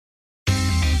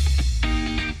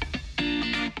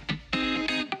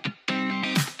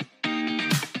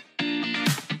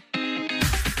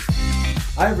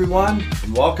Hi everyone,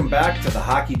 and welcome back to the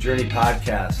Hockey Journey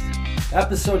Podcast,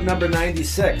 episode number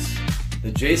 96,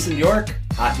 the Jason York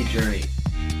Hockey Journey,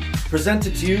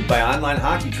 presented to you by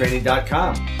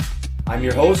onlinehockeytraining.com. I'm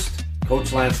your host,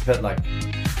 Coach Lance Pitlick.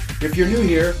 If you're new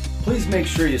here, please make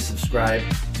sure you subscribe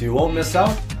so you won't miss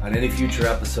out on any future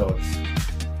episodes.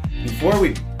 Before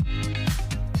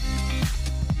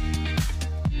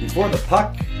the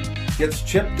puck gets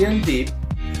chipped in deep,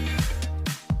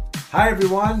 hi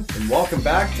everyone, and welcome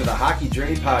back to the Hockey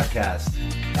Journey Podcast,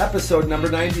 episode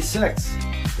number 96,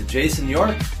 the Jason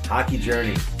York Hockey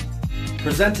Journey,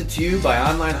 presented to you by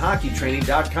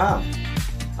onlinehockeytraining.com.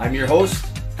 I'm your host,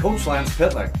 Coach Lance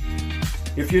Pitlick.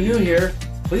 If you're new here,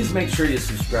 please make sure you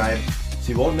subscribe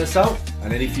so you won't miss out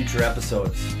on any future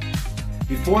episodes.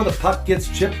 Before the puck gets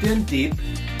chipped in deep,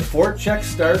 the forecheck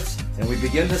starts, and we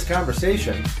begin this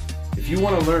conversation. If you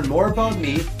want to learn more about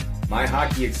me, my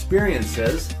hockey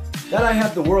experiences, that I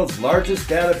have the world's largest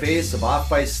database of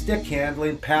off-ice stick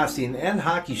handling, passing, and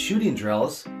hockey shooting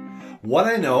drills, what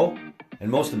I know, and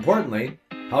most importantly,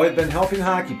 how I've been helping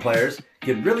hockey players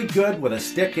get really good with a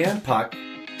stick and puck,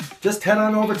 just head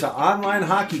on over to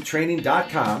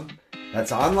onlinehockeytraining.com,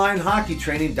 that's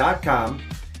onlinehockeytraining.com,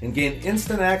 and gain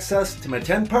instant access to my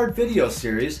 10-part video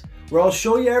series where I'll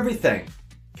show you everything.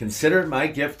 Consider it my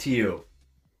gift to you.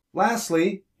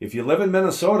 Lastly, if you live in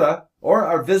Minnesota or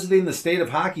are visiting the state of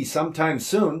hockey sometime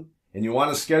soon and you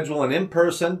want to schedule an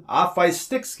in-person off-ice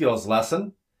stick skills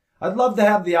lesson, I'd love to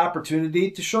have the opportunity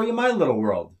to show you my little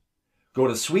world. Go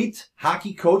to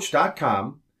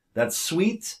sweethockeycoach.com, that's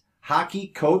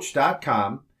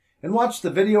sweethockeycoach.com, and watch the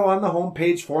video on the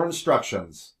homepage for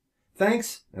instructions.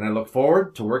 Thanks, and I look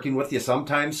forward to working with you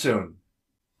sometime soon.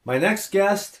 My next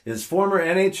guest is former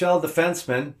NHL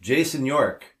defenseman Jason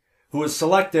York, who was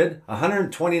selected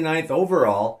 129th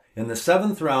overall in the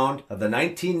 7th round of the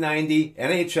 1990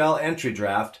 NHL Entry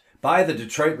Draft by the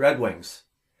Detroit Red Wings.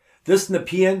 This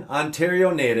Nepean,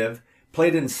 Ontario native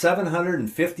played in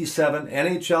 757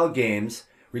 NHL games,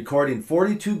 recording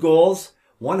 42 goals,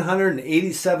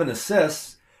 187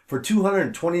 assists for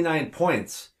 229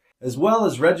 points, as well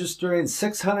as registering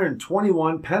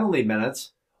 621 penalty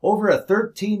minutes over a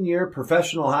 13-year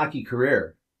professional hockey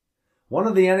career. One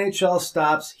of the NHL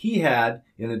stops he had,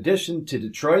 in addition to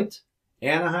Detroit,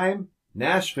 Anaheim,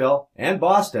 Nashville, and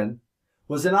Boston,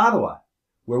 was in Ottawa,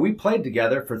 where we played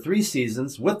together for 3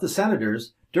 seasons with the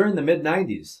Senators during the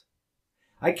mid-90s.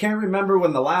 I can't remember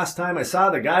when the last time I saw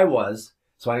the guy was,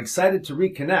 so I'm excited to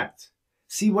reconnect,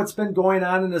 see what's been going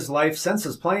on in his life since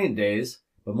his playing days,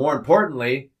 but more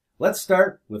importantly, let's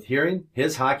start with hearing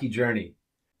his hockey journey.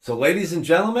 So ladies and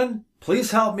gentlemen,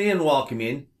 please help me in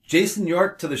welcoming Jason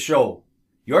York to the show.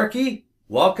 Yorkie,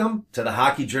 welcome to the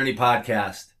Hockey Journey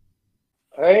Podcast.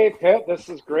 Hey, Pitt, this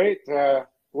is great.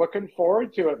 Looking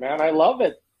forward to it, man. I love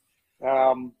it.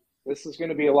 This is going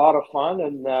to be a lot of fun.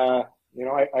 And, I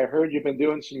heard you've been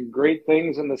doing some great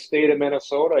things in the state of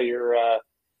Minnesota. You're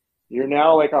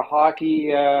now like a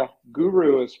hockey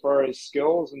guru as far as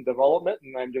skills and development.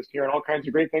 And I'm just hearing all kinds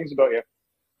of great things about you.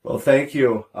 Well, thank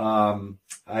you.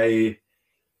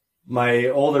 My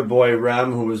older boy,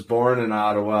 Rem, who was born in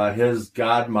Ottawa, his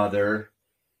godmother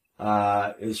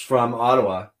is from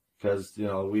Ottawa because,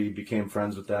 we became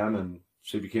friends with them and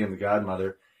she became the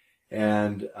godmother.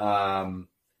 And I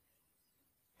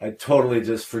totally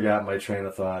just forgot my train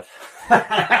of thought. Hey,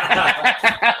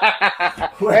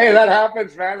 that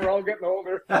happens, man. We're all getting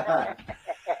older.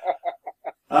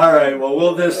 All right. Well,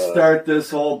 we'll just start this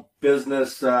whole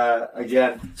business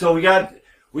again. So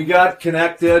we got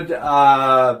connected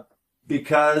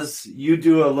because you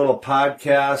do a little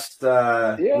podcast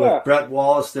with Brett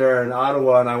Wallace there in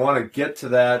Ottawa, and I want to get to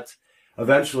that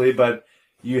eventually. But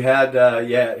you had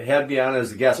me on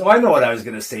as a guest. Oh, I know what I was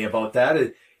going to say about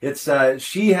that. It's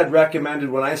she had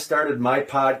recommended when I started my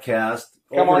podcast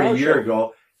over a year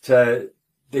ago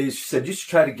They said you should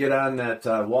try to get on that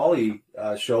Wally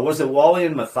show. Was it Wally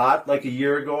and Mathot like a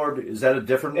year ago, or is that a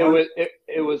different one?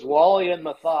 It was Wally and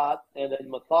Mathot, and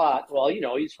then Mathot. Well,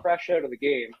 he's fresh out of the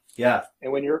game. Yeah.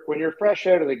 And when you're fresh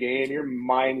out of the game, your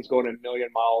mind's going a million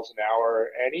miles an hour.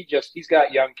 And he's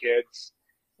got young kids.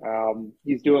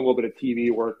 He's doing a little bit of TV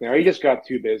work now. He just got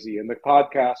too busy, and the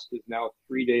podcast is now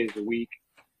 3 days a week.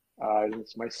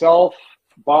 It's myself,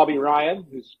 Bobby Ryan,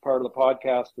 who's part of the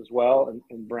podcast as well,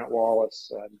 and Brent Wallace.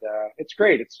 And it's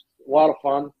great. It's a lot of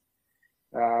fun.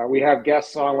 We have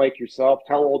guests on like yourself,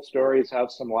 tell old stories, have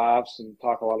some laughs, and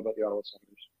talk a lot about the Ottawa Senators.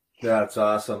 That's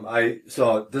awesome.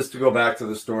 So just to go back to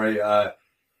the story,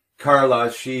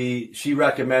 Carla, she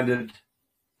recommended,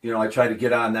 I tried to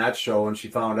get on that show, and she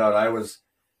found out I was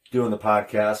doing the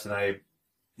podcast, and I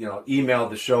emailed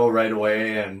the show right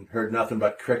away and heard nothing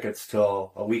but crickets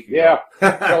till a week ago.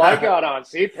 Yeah, till I got on.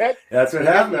 See, Pitt? That's what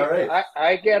happened, all right.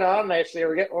 I get on and I say,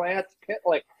 we're getting Lance Pitt,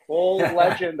 like full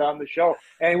legend on the show.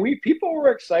 And people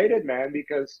were excited, man,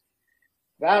 because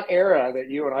that era that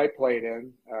you and I played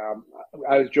in,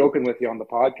 I was joking with you on the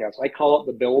podcast. I call it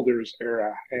the Builders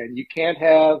era. And you can't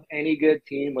have any good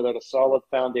team without a solid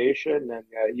foundation.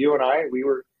 And you and I,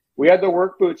 we had the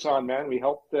work boots on, man. We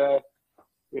helped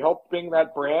bring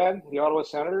that brand, the Ottawa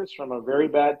Senators, from a very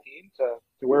bad team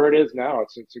to where it is now.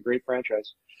 It's a great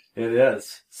franchise. It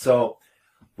is. So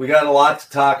we got a lot to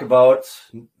talk about,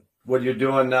 what you're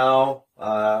doing now,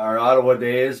 our Ottawa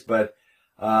days, but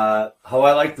how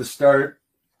I like to start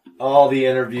all the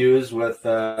interviews with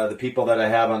the people that I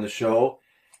have on the show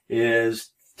is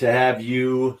to have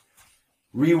you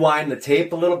rewind the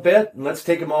tape a little bit. And let's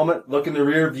take a moment, look in the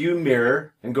rear view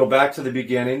mirror and go back to the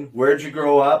beginning. Where'd you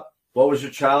grow up? What was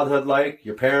your childhood like?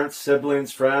 Your parents,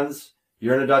 siblings, friends,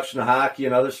 your introduction to hockey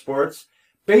and other sports?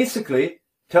 Basically,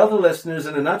 tell the listeners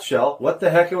in a nutshell what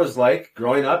the heck it was like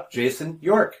growing up Jason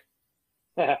York.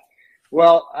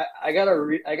 Well, I got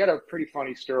a pretty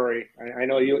funny story. I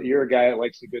know you're a guy that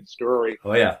likes a good story.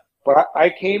 Oh, yeah. But I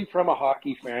came from a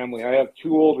hockey family. I have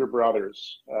two older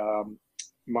brothers.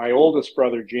 My oldest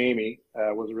brother, Jamie,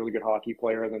 was a really good hockey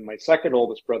player. And then my second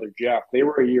oldest brother, Jeff, they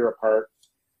were a year apart.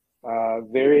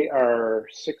 They are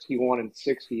 61 and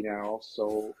 60 now,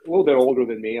 so a little bit older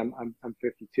than me. I'm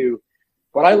 52.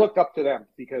 But I looked up to them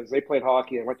because they played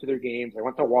hockey. I went to their games. I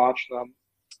went to watch them.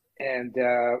 And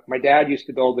my dad used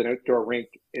to build an outdoor rink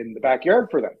in the backyard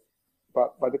for them.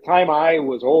 But by the time I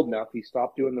was old enough, he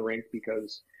stopped doing the rink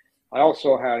because I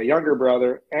also had a younger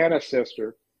brother and a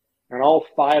sister, and all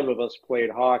five of us played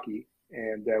hockey,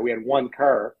 and we had one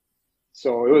car.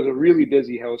 So it was a really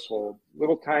busy household.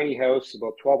 Little tiny house,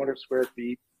 about 1,200 square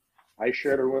feet. I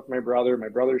shared a room with my brother. My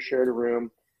brother shared a room.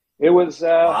 It was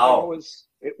wow.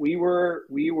 We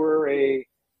were a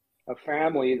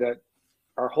family that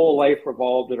our whole life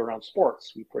revolved around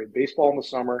sports. We played baseball in the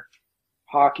summer,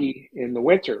 hockey in the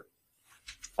winter.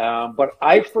 But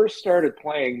I first started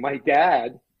playing. My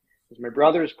dad, as my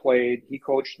brothers played, he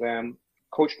coached them,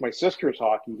 coached my sister's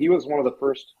hockey. He was one of the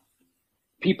first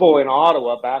people in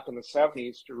Ottawa back in the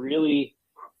 70s to really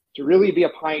be a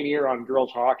pioneer on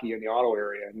girls hockey in the Ottawa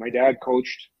area. And my dad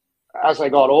coached. As I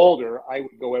got older, I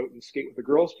would go out and skate with the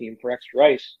girls team for extra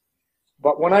ice.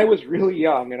 But when I was really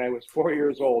young and I was 4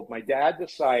 years old, my dad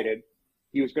decided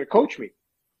he was going to coach me.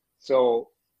 So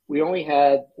we only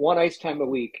had one ice time a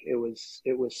week. It was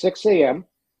 6 a.m.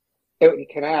 out in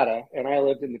Canada, and I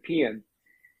lived in Nepean.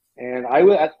 And I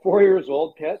was at 4 years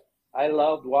old, Pitt. I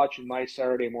loved watching my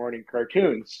Saturday morning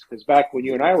cartoons because back when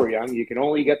you and I were young, you can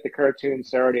only get the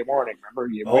cartoons Saturday morning.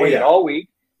 Remember, you waited all week.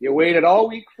 You waited all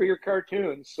week for your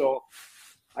cartoons. So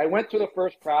I went to the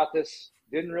first practice,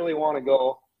 didn't really want to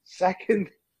go.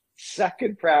 Second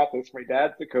practice, my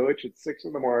dad's the coach at 6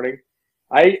 in the morning.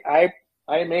 I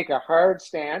make a hard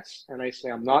stance and I say,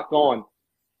 I'm not going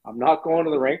to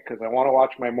the rink because I want to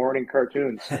watch my morning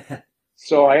cartoons.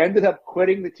 So I ended up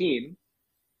quitting the team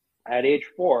at age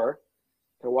 4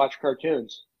 to watch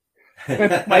cartoons.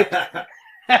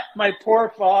 My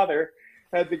poor father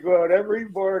had to go out every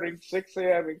morning, 6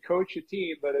 a.m. and coach a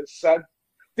team, but his son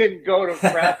didn't go to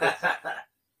practice.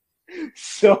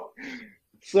 So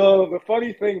the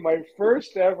funny thing, my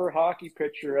first ever hockey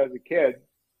picture as a kid,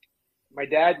 my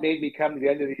dad made me come to the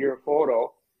end of the year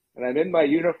photo, and I'm in my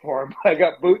uniform. I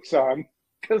got boots on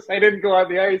because I didn't go on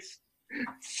the ice.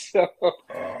 So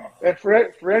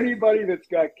for anybody that's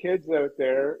got kids out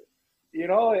there,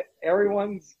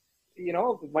 everyone's,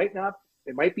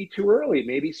 it might be too early.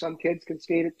 Maybe some kids can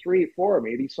skate at 3, 4.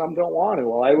 Maybe some don't want to.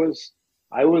 Well, I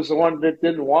was the one that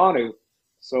didn't want to.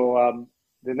 So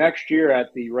the next year,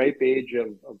 at the ripe age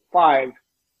of 5,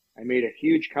 I made a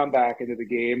huge comeback into the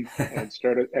game and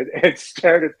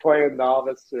started playing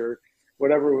novice or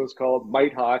whatever it was called,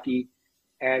 mite hockey.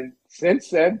 And since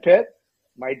then, Pitt,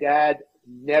 my dad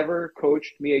never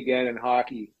coached me again in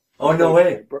hockey. Oh, no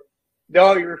way.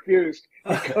 No, he refused.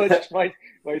 He coached my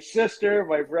sister,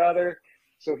 my brother.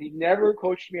 So he never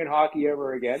coached me in hockey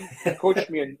ever again. He coached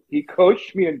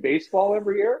me in baseball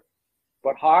every year.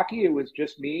 But hockey, it was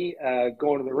just me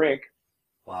going to the rink.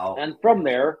 Wow. And from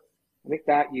there, I think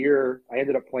that year I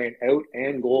ended up playing out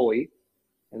and goalie.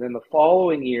 And then the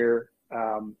following year,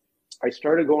 I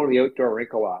started going to the outdoor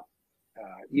rink a lot.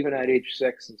 Even at age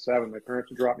 6 and 7, my parents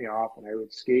would drop me off and I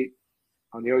would skate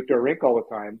on the outdoor rink all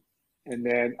the time. And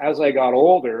then as I got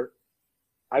older,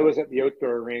 I was at the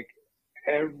outdoor rink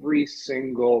every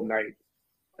single night.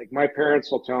 like my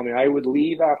parents will tell me I would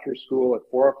leave after school at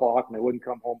 4 o'clock and I wouldn't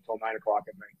come home till 9 o'clock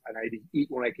at night. And I'd eat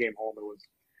when I came home.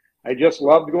 I just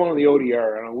loved going to the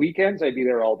ODR. And on weekends, I'd be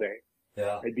there all day.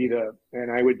 Yeah.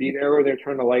 And I would be there where they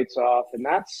turn the lights off. And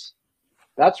that's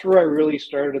where I really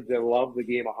started to love the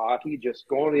game of hockey. Just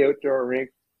going to the outdoor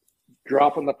rink,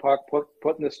 dropping the puck,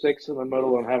 putting the sticks in the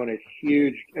middle and having a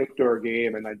huge outdoor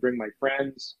game. And I'd bring my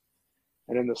friends.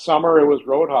 And in the summer, it was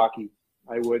road hockey.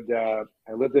 I lived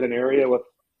in an area with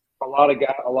a lot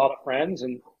of friends,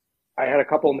 and I had a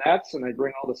couple nets, and I'd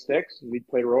bring all the sticks, and we'd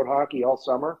play road hockey all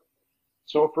summer.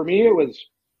 So for me,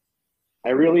 I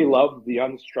really loved the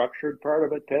unstructured part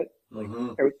of it, Pitt, like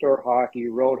outdoor hockey,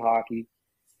 road hockey.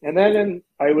 And then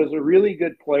I was a really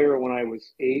good player when I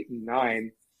was 8 and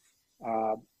 9,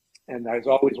 and I was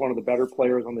always one of the better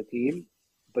players on the team.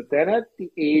 But then at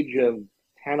the age of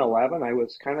 10, 11, I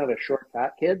was kind of a short,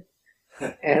 fat kid,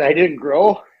 and I didn't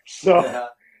grow. So yeah.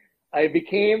 I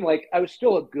became I was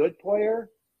still a good player.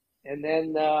 And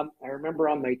then I remember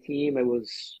on my team, there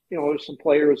was some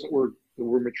players that were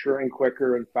maturing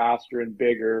quicker and faster and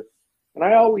bigger. And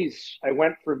I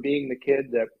went from being the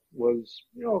kid that was,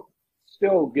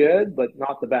 still good, but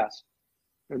not the best.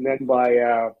 And then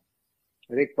I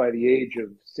think by the age of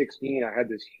 16, I had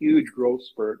this huge growth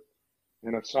spurt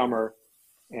in a summer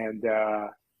and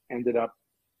ended up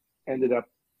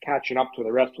catching up to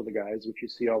the rest of the guys, which you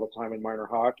see all the time in minor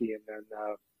hockey.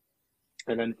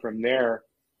 And then from there,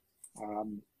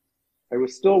 I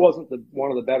wasn't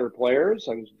one of the better players.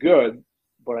 I was good,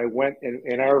 but I went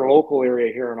in our local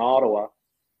area here in Ottawa.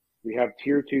 We have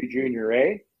Tier 2 Junior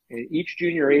A, and each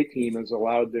Junior A team is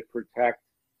allowed to protect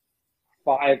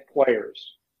 5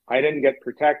 players. I didn't get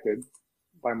protected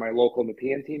by my local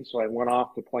Nepean team, so I went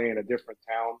off to play in a different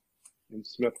town in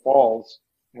Smith Falls.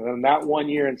 And then that 1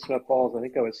 year in Smith Falls, I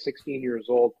think I was 16 years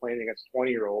old playing against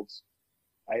 20-year-olds.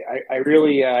 I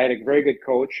really had a very good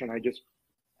coach, and I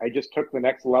just took the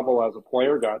next level as a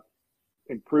player, got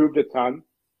improved a ton.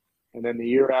 And then the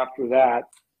year after that,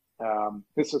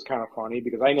 this is kind of funny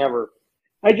because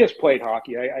I just played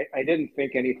hockey. I didn't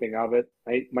think anything of it.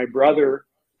 My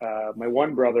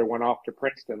one brother went off to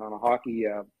Princeton on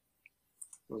it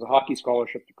was a hockey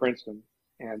scholarship to Princeton.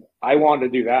 And I wanted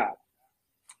to do that.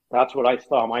 That's what I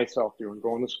saw myself doing,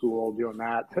 going to school, doing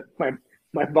that.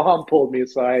 My mom pulled me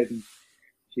aside and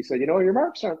she said, your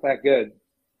marks aren't that good.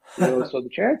 So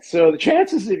the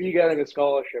chances of you getting a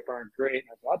scholarship aren't great.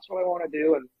 And that's what I want to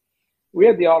do. And we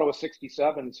had the Ottawa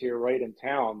 67s here right in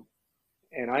town,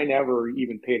 and I never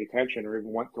even paid attention or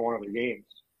even went to one of their games.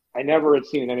 I never had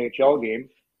seen an NHL game.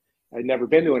 I'd never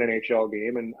been to an NHL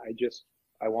game, and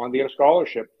I wanted to get a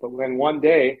scholarship. But then one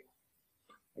day,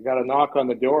 I got a knock on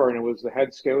the door, and it was the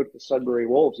head scout at the Sudbury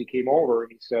Wolves. He came over,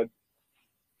 and he said,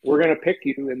 "We're going to pick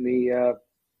you in the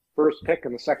first pick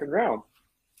in the second round."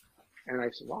 And I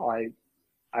said, "Well, I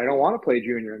don't want to play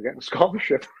junior. I'm getting a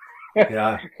scholarship."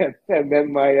 Yeah. and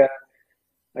then my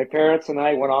parents and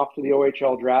I went off to the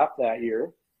OHL draft that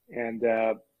year, and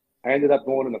I ended up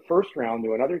going in the first round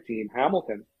to another team,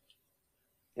 Hamilton.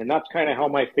 And that's kind of how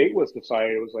my fate was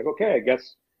decided. It was like, okay,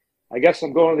 I guess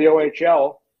I'm going to the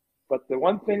OHL. But the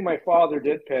one thing my father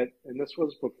did, Pitt, and this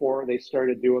was before they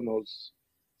started doing those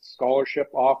scholarship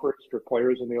offers for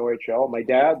players in the OHL, my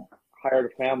dad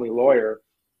hired a family lawyer,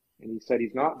 and he said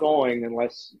he's not going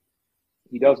unless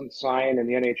he doesn't sign in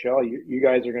the NHL. You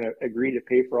guys are going to agree to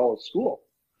pay for all his school.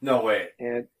 No way.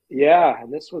 And yeah,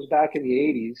 and this was back in the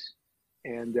 80s.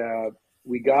 And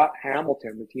we got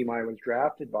Hamilton, the team I was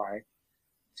drafted by,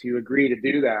 to agree to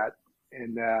do that.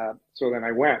 And so then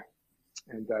I went.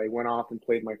 And I went off and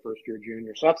played my first year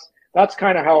junior. So that's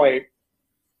kind of how it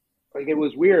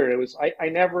was weird. It was,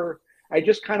 I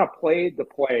just kind of played the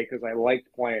play because I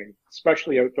liked playing,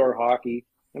 especially outdoor hockey.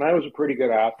 And I was a pretty good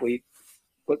athlete.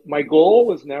 But my goal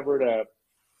was I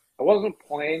wasn't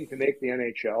playing to make the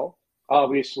NHL.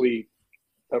 Obviously,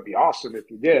 that'd be awesome if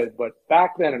you did. But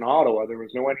back then in Ottawa, there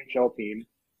was no NHL team.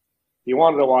 If you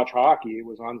wanted to watch hockey, it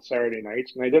was on Saturday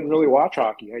nights. And I didn't really watch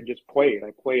hockey. I just played.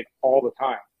 I played all the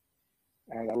time.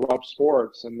 And I loved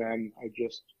sports. And then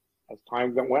as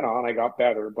time went on, I got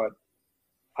better. But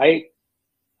I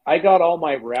got all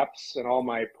my reps and all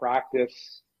my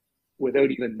practice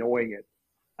without even knowing it.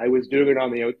 I was doing it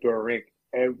on the outdoor rink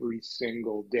every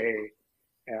single day.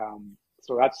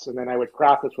 And then I would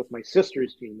practice with my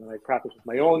sister's team, and I practice with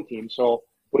my own team. So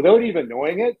without even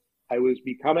knowing it, I was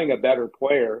becoming a better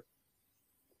player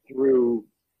through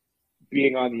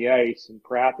being on the ice and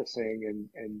practicing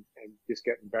and just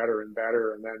getting better and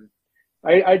better. And then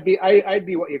I'd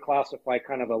be what you classify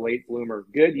kind of a late bloomer.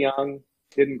 Good young,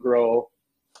 didn't grow,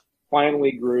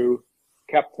 finally grew,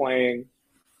 kept playing,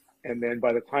 And then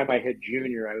by the time I hit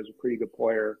junior, I was a pretty good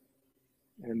player.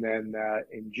 And then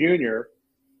in junior,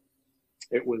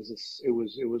 it was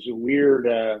a weird,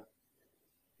 it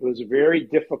was a very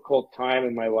difficult time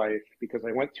in my life because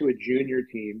I went to a junior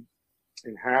team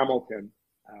in Hamilton.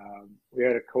 We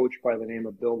had a coach by the name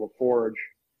of Bill LaForge,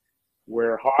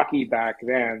 where hockey back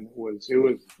then was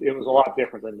a lot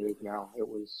different than it is now. It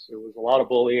was a lot of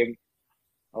bullying,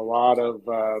 a lot of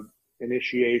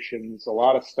initiations, a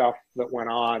lot of stuff that went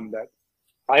on that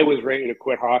I was ready to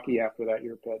quit hockey after that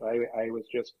year, Pitt. I was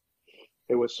just,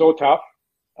 it was so tough.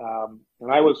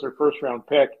 And I was their first round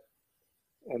pick.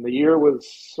 And the year was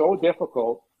so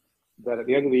difficult that at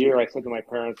the end of the year, I said to my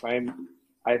parents,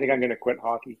 I think I'm going to quit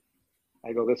hockey.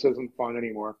 I go, this isn't fun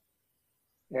anymore.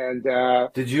 And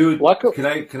did you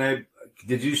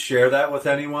did you share that with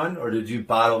anyone, or did you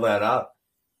bottle that up?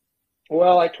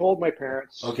 Well, I told my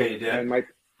parents. Okay, you did. And like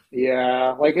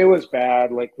it was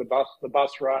bad, like the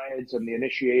bus rides and the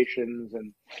initiations,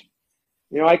 and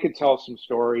I could tell some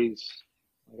stories.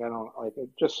 Like, I don't like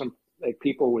just some like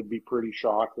people would be pretty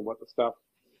shocked at what the stuff.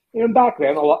 And back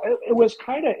then, it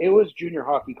was junior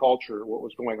hockey culture, what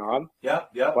was going on. Yeah,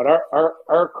 yeah. But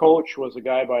our coach was a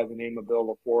guy by the name of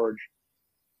Bill LaForge,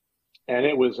 and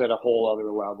it was at a whole other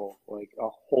level, like a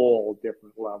whole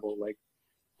different level. Like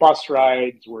bus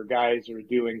rides where guys are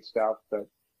doing stuff that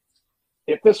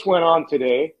if this went on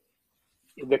today,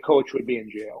 the coach would be in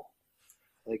jail.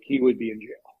 Like he would be in jail.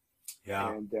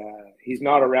 Yeah. And he's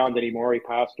not around anymore. He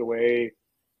passed away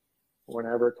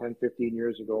whenever, 10, 15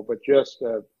 years ago. But just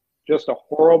a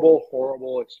horrible,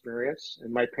 horrible experience.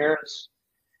 And my parents,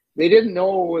 they didn't know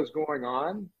what was going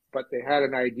on, but they had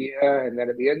an idea. And then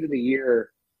at the end of the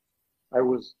year,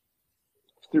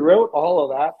 throughout all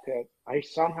of that, Pitt, I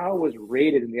somehow was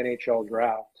rated in the NHL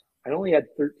draft. I only had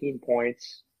 13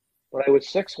 points, but I was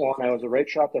 6'1". I was a right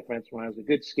shot defenseman. I was a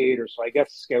good skater. So I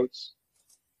guess scouts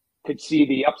could see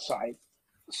the upside.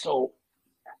 So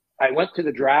I went to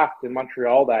the draft in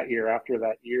Montreal that year after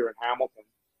that year in Hamilton,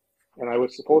 and I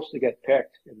was supposed to get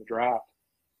picked in the draft.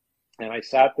 And I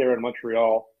sat there in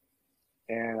Montreal,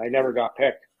 and I never got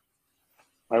picked.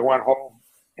 I went home,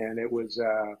 and it was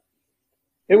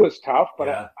tough, but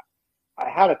yeah. I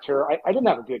had I didn't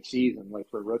have a good season, like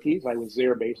for rookies. I was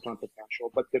there based on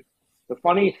potential. But the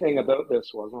funny thing about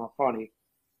this was, not funny,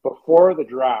 before the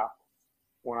draft,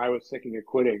 when I was thinking of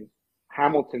quitting,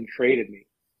 Hamilton traded me.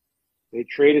 They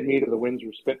traded me to the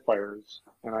Windsor Spitfires,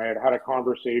 and I had a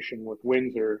conversation with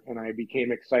Windsor, and I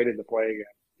became excited to play again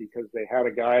because they had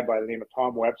a guy by the name of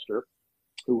Tom Webster,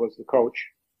 who was the coach.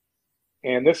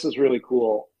 And this is really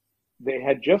cool. They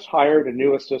had just hired a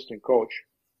new assistant coach.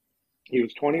 He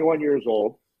was 21 years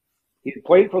old. He had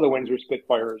played for the Windsor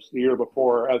Spitfires the year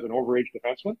before as an overage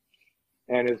defenseman,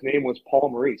 and his name was Paul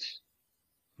Maurice.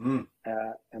 And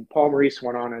Paul Maurice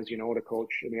went on, as you know, to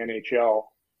coach in the NHL.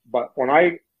 But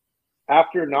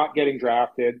after not getting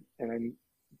drafted and then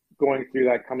going through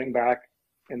that, coming back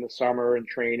in the summer and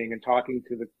training and talking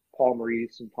to the Paul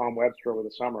Maurice and Tom Webster over the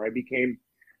summer, I became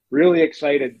really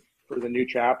excited for the new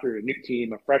chapter, a new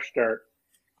team, a fresh start.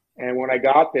 And when I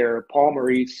got there, Paul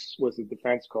Maurice was the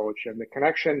defense coach, and the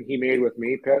connection he made with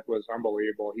me, Pitt, was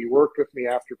unbelievable. He worked with me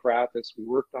after practice. We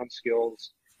worked on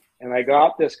skills. And I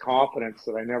got this confidence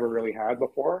that I never really had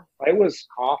before. I was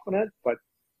confident, but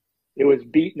it was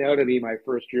beaten out of me my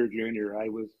first year junior. I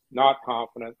was not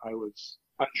confident. I was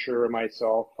unsure of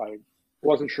myself. I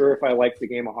wasn't sure if I liked the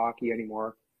game of hockey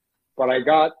anymore. But I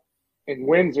got in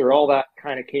Windsor, all that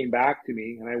kind of came back to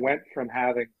me. And I went from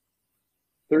having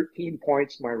 13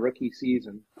 points my rookie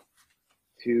season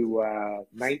to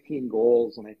 19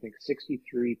 goals and I think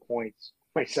 63 points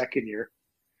my second year.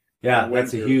 Yeah,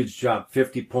 that's a huge jump,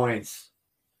 50 points.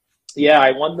 Yeah,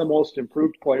 I won the most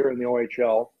improved player in the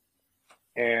OHL,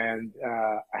 and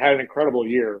I had an incredible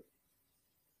year.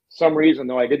 Some reason,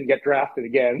 though, I didn't get drafted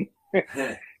again.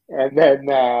 And then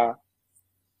the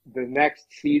next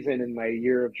season in my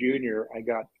year of junior, I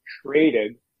got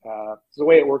traded. It's the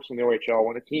way it works in the OHL.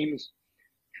 When a team's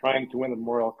trying to win the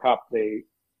Memorial Cup, they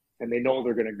know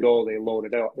they're going to go, they load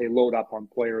it out. They load up on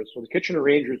players. So the Kitchener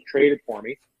Rangers traded for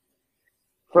me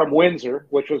from Windsor,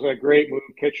 which was a great move.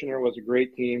 Kitchener was a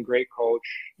great team, great coach.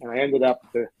 And I ended up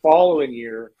the following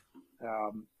year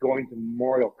going to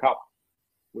Memorial Cup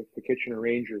with the Kitchener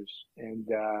Rangers. And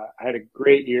I had a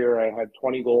great year. I had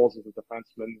 20 goals as a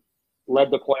defenseman,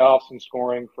 led the playoffs in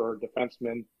scoring for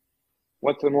defensemen,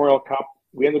 went to the Memorial Cup.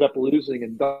 We ended up losing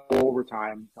in double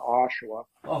overtime to Oshawa.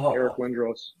 Oh. Eric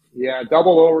Lindros. Yeah,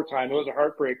 double overtime. It was a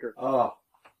heartbreaker. Oh.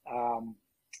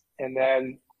 And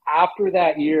then after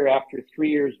that year, after 3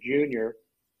 years junior,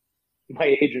 my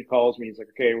agent calls me. He's like,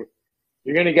 okay,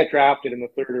 you're going to get drafted in the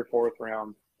third or fourth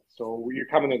round. So you're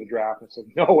coming to the draft. I said,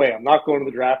 no way, I'm not going to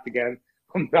the draft again.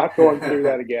 I'm not going through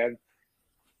that again.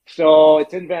 So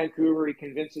it's in Vancouver. He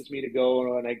convinces me to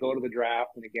go, and I go to the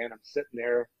draft. And again, I'm sitting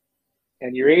there,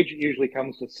 and your agent usually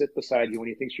comes to sit beside you when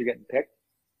he thinks you're getting picked.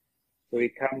 So he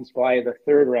comes by the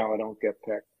third round, I don't get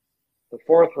picked. The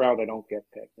fourth round, I don't get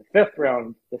picked. The fifth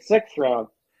round, the sixth round.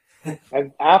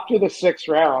 And after the sixth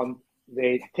round,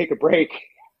 they take a break.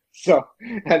 So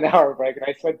an hour break. And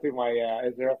I said to my, I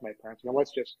was there with my parents,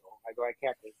 let's just go. I go, I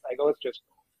can't take it. I go, let's just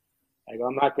go. I go,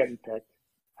 I'm not getting picked.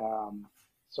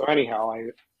 So anyhow,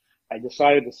 I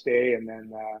decided to stay, and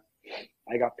then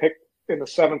I got picked in the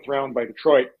seventh round by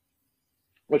Detroit,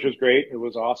 which was great. It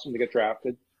was awesome to get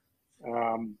drafted.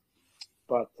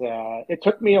 But it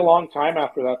took me a long time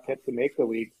after that pick to make the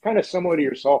league. Kind of similar to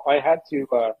yourself. I had to.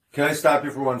 Can I stop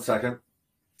you for 1 second?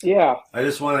 Yeah. I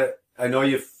just want to. I know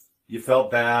you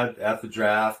felt bad at the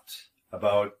draft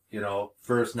about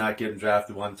first not getting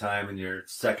drafted one time, and your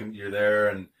second year there,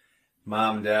 and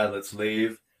mom and dad, let's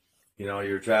leave.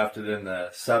 You're drafted in the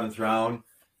seventh round.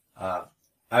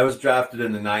 I was drafted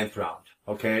in the ninth round.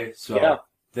 Okay, so yeah.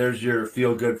 There's your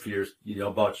feel good for your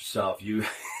about yourself. You.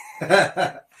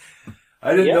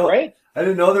 I didn't know. Right? I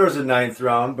didn't know there was a ninth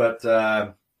round, but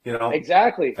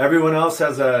exactly. Everyone else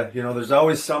has a. There's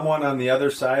always someone on the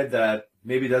other side that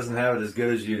maybe doesn't have it as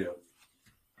good as you do.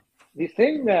 The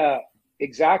thing that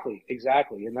exactly,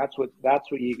 and that's what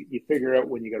you figure out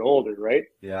when you get older, right?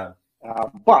 Yeah.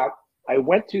 But I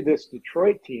went to this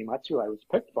Detroit team. That's who I was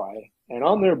picked by, and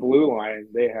on their blue line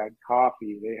they had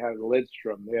Coffey, they had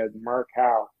Lidstrom, they had Mark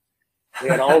Howe, they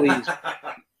had all these.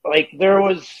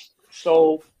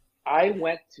 So I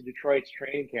went to Detroit's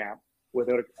training camp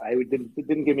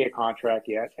didn't give me a contract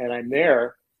yet, and I'm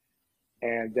there,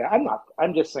 and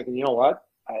I'm just thinking, you know what?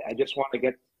 I just want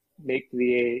to make to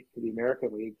the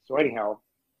American League. So anyhow,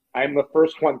 I'm the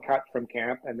first one cut from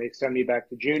camp, and they send me back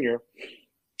to junior,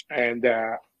 and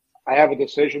I have a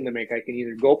decision to make. I can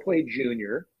either go play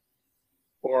junior,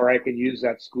 or I can use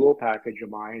that school package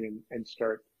of mine and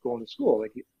start going to school,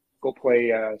 like go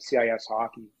play CIS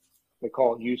hockey. They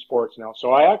call it U Sports now.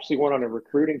 So I actually went on a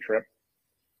recruiting trip.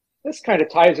 This kind of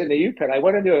ties into UPenn. I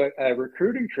went into a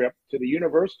recruiting trip to the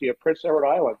University of Prince Edward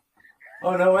Island.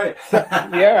 Oh, no way.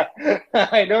 Yeah.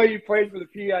 I know you played for the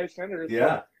PEI Senators.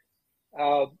 Yeah.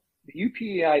 The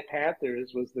UPEI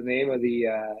Panthers was the name of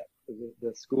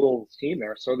the school's team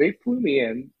there. So they flew me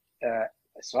in.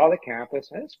 I saw the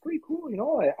campus, and it's pretty cool.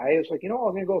 I was like, I'm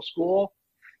going to go to school,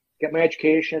 get my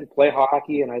education, play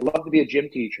hockey, and I'd love to be a gym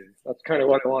teacher. That's kind of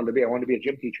what I wanted to be. I wanted to be a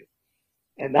gym teacher.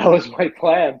 And that was my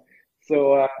plan.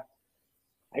 So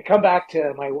I come back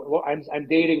to I'm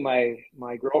dating my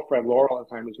girlfriend, Laurel, at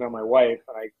the time, who's now my wife.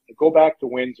 And I go back to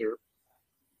Windsor,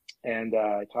 and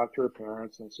I talk to her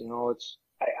parents, and I say,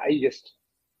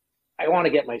 I want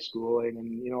to get my schooling,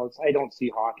 and, I don't see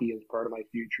hockey as part of my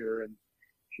future. And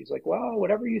she's like, well,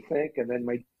 whatever you think. And then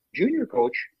my junior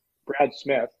coach, Brad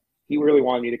Smith, he really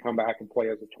wanted me to come back and play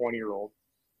as a 20-year-old.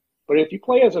 But if you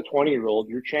play as a 20-year-old,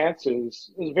 your chances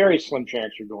is a very slim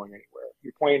chance you're going anywhere.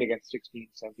 You're playing against 16,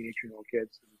 17, 18-year-old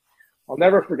kids. And I'll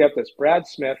never forget this. Brad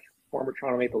Smith, former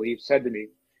Toronto Maple Leaf, said to me,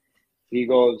 he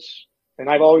goes, and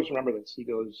I've always remembered this, he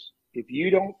goes, if you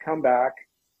don't come back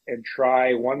and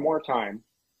try one more time,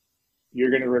 you're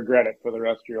going to regret it for the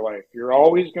rest of your life. You're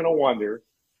always going to wonder,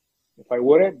 if I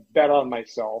would have bet on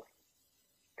myself,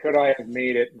 could I have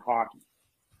made it in hockey?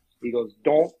 He goes,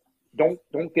 don't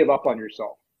give up on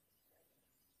yourself.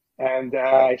 And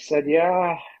I said,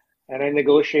 yeah. And I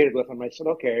negotiated with him. I said,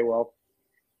 okay, well,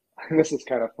 this is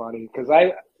kind of funny because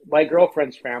my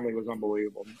girlfriend's family was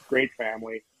unbelievable. Great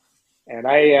family. And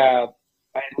I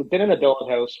had been in a billet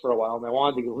house for a while, and I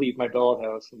wanted to leave my billet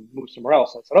house and move somewhere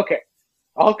else. I said, okay,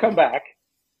 I'll come back,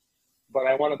 but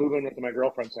I want to move into my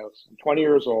girlfriend's house. I'm 20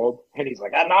 years old. And he's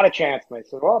like, not a chance. And I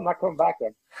said, well, I'm not coming back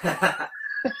then.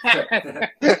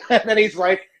 And then he's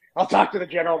like, I'll talk to the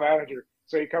general manager.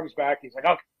 So he comes back. He's like,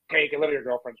 okay, you can live at your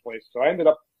girlfriend's place. So I ended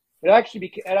up, it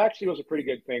actually was a pretty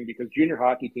good thing because junior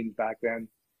hockey teams back then,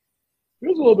 there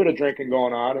was a little bit of drinking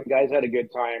going on and guys had a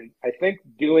good time. I think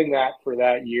doing that for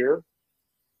that year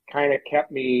kind of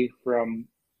kept me from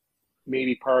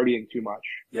maybe partying too much.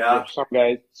 Yeah.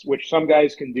 Which some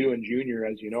guys can do in junior,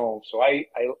 as you know. So I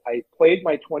played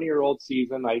my 20-year-old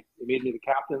season. It made me the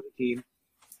captain of the team.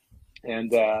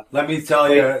 And let me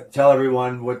tell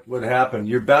everyone what happened.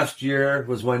 Your best year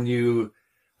was when you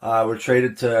were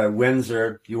traded to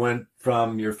Windsor. You went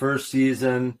from your first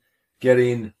season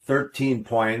getting 13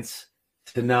 points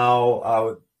to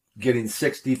now getting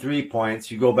 63 points.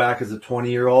 You go back as a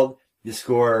 20-year-old, you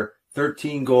score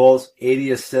 13 goals,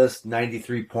 80 assists,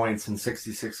 93 points in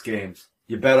 66 games.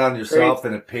 You bet on yourself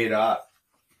and it paid off.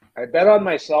 I bet on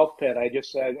myself, Pitt. I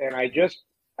just said, and I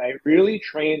really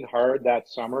trained hard that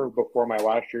summer before my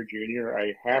last year junior.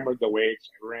 I hammered the weights.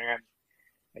 I ran.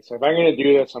 I said, if I'm going to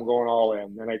do this, I'm going all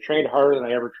in. And I trained harder than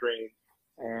I ever trained.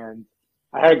 And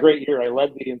I had a great year. I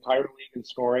led the entire league in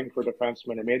scoring for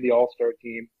defensemen. I made the All-Star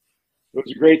team. It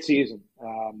was a great season.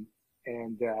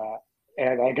 And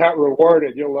I got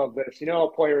rewarded. You'll love this. You know how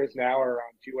players now are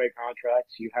on two-way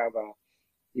contracts?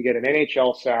 You get an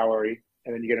NHL salary,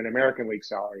 and then you get an American League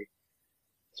salary.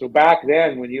 So back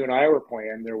then, when you and I were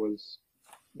playing, there was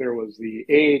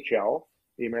the AHL,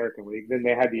 the American League. Then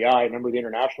they had the remember the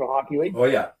International Hockey League? Oh,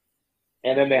 yeah.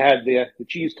 And then they had the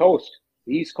Cheese Toast,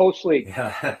 the East Coast League.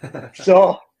 Yeah.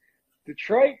 So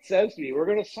Detroit says to me, we're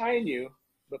going to sign you,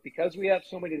 but because we have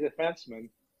so many defensemen,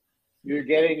 you're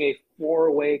getting a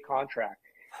 4-way contract.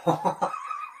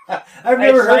 I've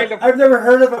never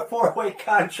heard of a 4-way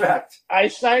contract. I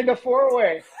signed a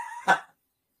 4-way.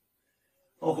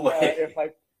 Oh, wait. If I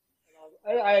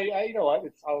you know what?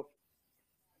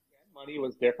 Money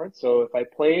was different. So if I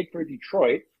played for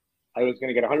Detroit, I was going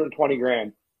to get 120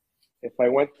 grand. If I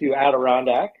went to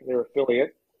Adirondack, their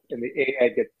affiliate, in the A,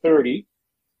 I'd get 30.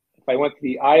 If I went to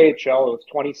the IHL, it was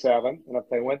 27. And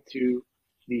if I went to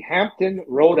the Hampton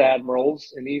Road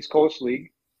Admirals in the East Coast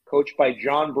League, coached by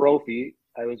John Brophy,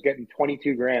 I was getting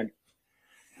 22 grand.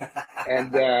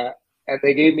 And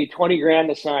they gave me 20 grand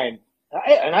to sign.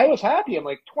 And I was happy. I'm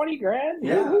like, 20 grand?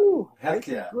 Yeah. Woo-hoo. Heck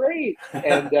This yeah. is great.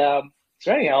 And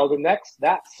so anyhow,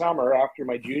 that summer after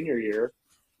my junior year,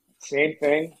 same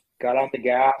thing, got on the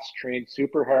gas, trained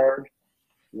super hard,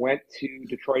 went to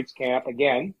Detroit's camp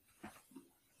again,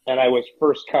 and I was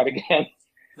first cut again.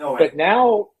 No way.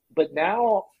 But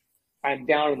now I'm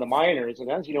down in the minors, and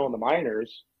as you know, in the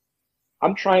minors,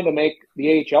 I'm trying to make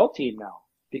the AHL team now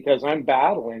because I'm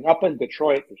battling. Up in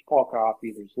Detroit, there's Paul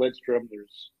Coffey, there's Lidstrom,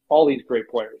 there's all these great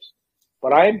players.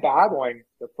 But I'm battling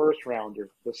the first rounder,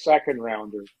 the second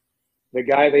rounder, the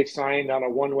guy they signed on a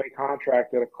one-way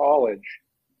contract at a college,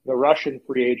 the Russian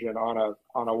free agent on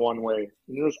a one-way.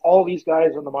 And there's all these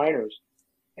guys in the minors.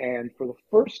 And for the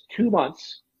first 2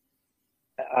 months,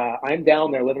 I'm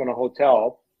down there living in a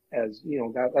hotel, as you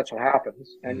know, that's what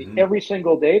happens. And every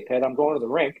single day, Pitt, I'm going to the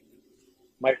rink.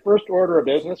 My first order of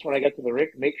business when I get to the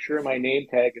rink, make sure my name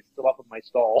tag is still up in my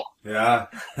stall. Yeah.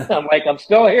 I'm like, I'm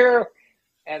still here.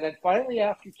 And then finally,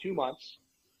 after 2 months,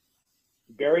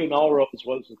 Barry Melrose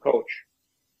was the coach.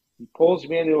 He pulls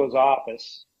me into his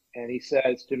office and he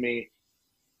says to me,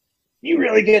 "You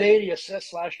really get 80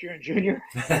 assists last year in junior?"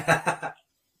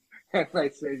 And I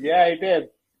said, "Yeah, I did."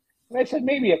 And I said,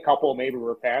 maybe a couple, maybe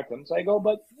were phantoms. I go,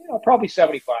 but probably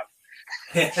 75.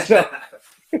 So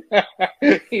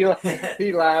he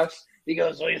laughs. He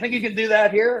goes, "Well, you think you can do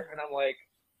that here?" And I'm like,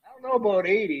 "I don't know about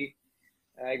 80.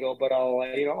 And I go, "But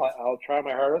I'll try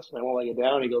my hardest and I won't let you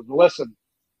down." He goes, "Listen,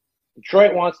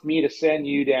 Detroit wants me to send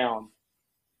you down."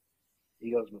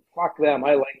 He goes, "Well, fuck them.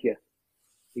 I like you."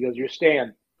 He goes, "You're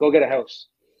staying. Go get a house."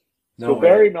 No So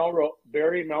way.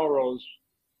 Barry Melrose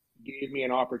gave me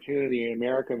an opportunity in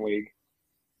American League.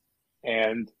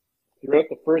 And throughout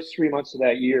the first 3 months of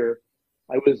that year,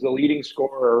 I was the leading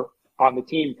scorer on the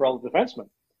team for all the defensemen.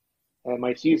 And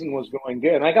my season was going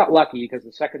good. And I got lucky because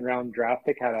the second round draft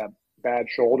pick had a bad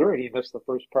shoulder and he missed the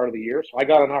first part of the year. So I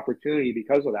got an opportunity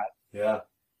because of that. Yeah.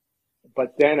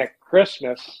 But then at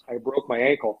Christmas, I broke my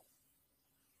ankle.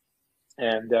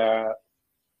 And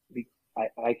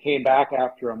I came back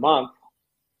after a month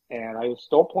and I was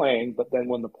still playing. But then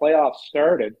when the playoffs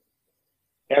started,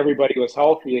 everybody was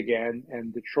healthy again.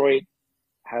 And Detroit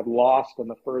had lost in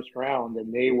the first round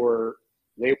and they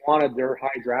wanted their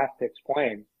high draft picks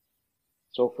playing.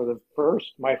 So for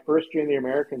my first year in the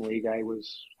American League, I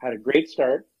had a great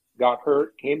start, got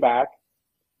hurt, came back.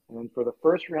 And then for the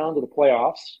first round of the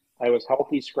playoffs, I was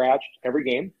healthy, scratched every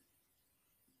game.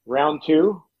 Round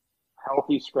 2,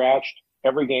 healthy, scratched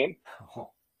every game.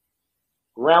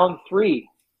 Round 3,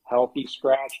 healthy,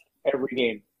 scratched every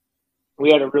game.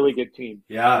 We had a really good team.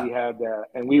 Yeah. We had,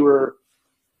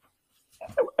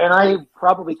 and I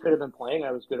probably could have been playing.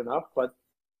 I was good enough, but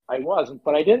I wasn't.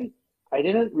 But I didn't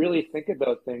really think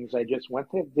about things. I just went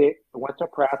to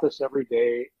practice every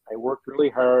day. I worked really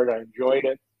hard. I enjoyed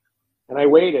it, and I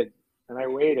waited.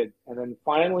 And then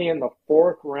finally, in the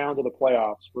 4th round of the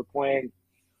playoffs, we're playing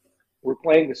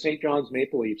the St. John's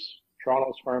Maple Leafs,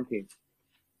 Toronto's farm team,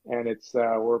 and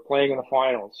we're playing in the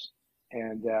finals.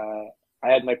 And I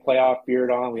had my playoff beard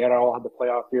on. We all had the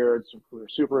playoff beards. We were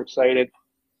super excited.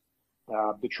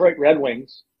 Detroit Red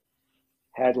Wings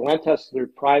had lent us their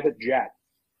private jet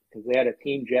because they had a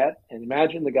team jet. And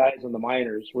imagine the guys in the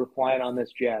minors, we're flying on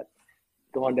this jet.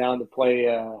 going down to play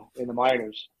in the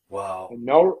minors. Wow. And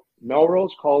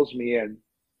Melrose calls me in.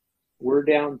 We're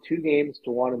down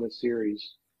 2-1 in the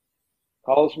series.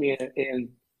 Calls me in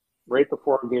right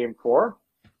before game 4.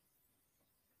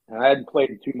 And I hadn't played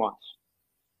in 2 months.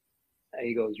 And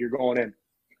he goes, "You're going in."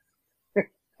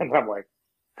 And I'm like,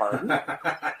 "Pardon?" And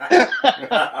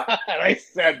I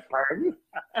said, "Pardon?"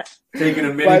 Taking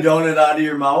a mini donut out of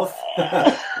your mouth.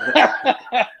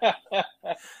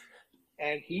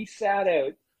 And he sat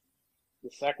out the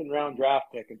second-round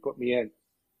draft pick and put me in.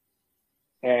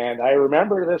 And I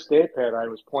remember this day, Pitt, I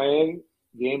was playing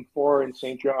game 4 in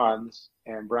St. John's,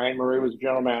 and Brian Murray was the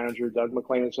general manager, Doug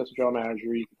McLean, assistant general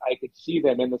manager. I could see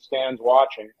them in the stands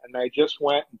watching, and I just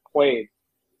went and played.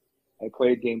 I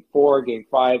played game 4, game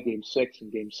 5, game 6,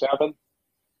 and game 7,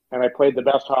 and I played the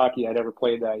best hockey I'd ever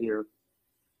played that year.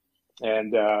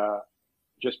 And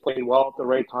just played well at the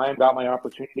right time, got my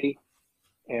opportunity,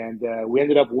 and we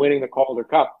ended up winning the Calder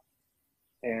Cup.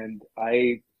 And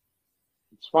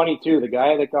it's funny too, the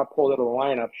guy that got pulled out of the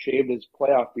lineup shaved his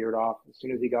playoff beard off as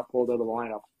soon as he got pulled out of the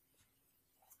lineup.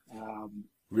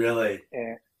 Really?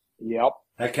 And, yep.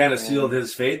 That kind of sealed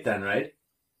his fate then, right?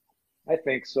 I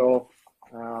think so.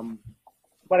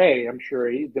 But hey, I'm sure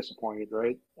he's disappointed,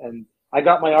 right? And I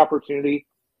got my opportunity.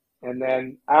 And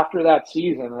then after that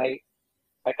season, I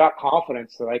got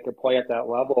confidence that I could play at that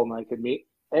level and I could meet.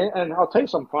 And I'll tell you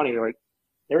something funny. Like,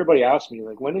 everybody asked me,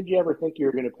 like, when did you ever think you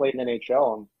were going to play in the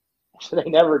NHL? And I said, I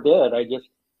never did.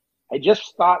 I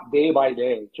just thought day by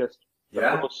day, just the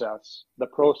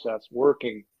process,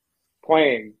 working,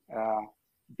 playing,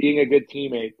 being a good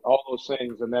teammate, all those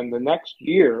things. And then the next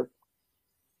year,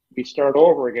 we start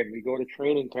over again. We go to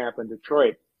training camp in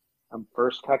Detroit. I'm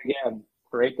first cut again,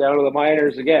 right down to the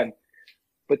minors again.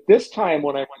 But this time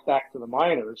when I went back to the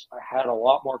minors, I had a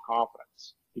lot more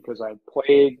confidence because I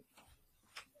played.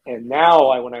 And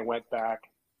now when I went back,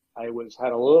 I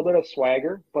had a little bit of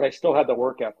swagger, but I still had the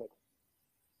work ethic.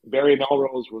 Barry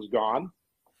Melrose was gone.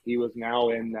 He was now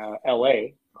in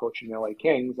LA, coaching the LA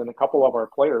Kings, and a couple of our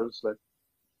players that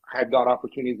had got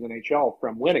opportunities in the NHL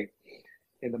from winning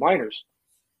in the minors.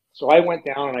 So I went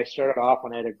down and I started off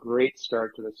and I had a great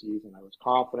start to the season. I was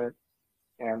confident.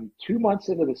 And 2 months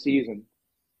into the season,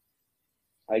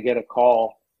 I get a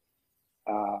call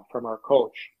from our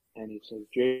coach, and he says,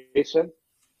 "Jason,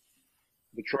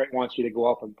 Detroit wants you to go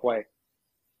up and play."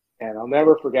 And I'll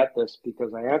never forget this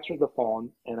because I answered the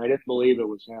phone and I didn't believe it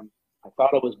was him. I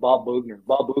thought it was Bob Bugner.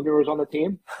 Bob Bugner was on the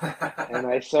team. And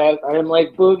I said, I'm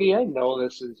like, "Boogie, I know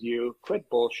this is you. Quit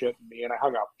bullshitting me." And I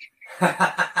hung up.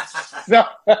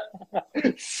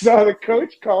 So the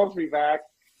coach calls me back.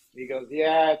 He goes,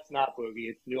 "Yeah, it's not Boogie.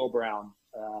 It's Neil Brown.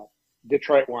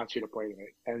 Detroit wants you to play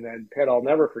tonight." And then, Pitt, I'll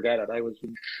never forget it. I was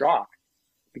in shock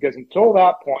because until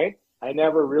that point, I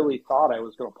never really thought I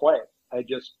was going to play. I was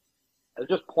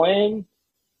just playing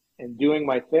and doing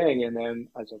my thing. And then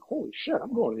I was like, holy shit,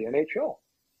 I'm going to the NHL.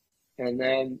 And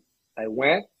then I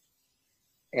went,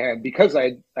 and because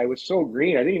I was so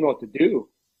green, I didn't even know what to do.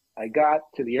 I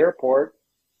got to the airport,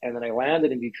 and then I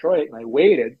landed in Detroit, and I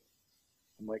waited.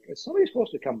 I'm like, is somebody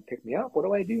supposed to come pick me up? What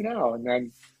do I do now? And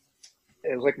then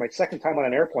it was like my second time on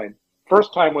an airplane.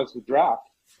 First time was the draft.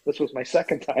 This was my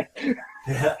second time.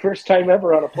 Yeah. First time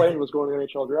ever on a plane was going to the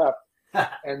NHL draft.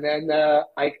 And then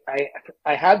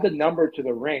I had the number to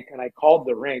the rink, and I called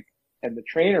the rink, and the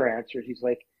trainer answered. He's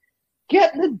like,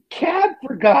 "Get in the cab,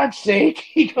 for God's sake."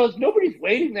 He goes, "Nobody's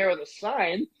waiting there with a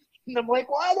sign." And I'm like,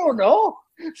 "Well, I don't know."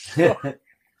 So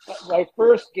my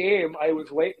first game, I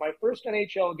was late. My first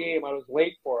NHL game, I was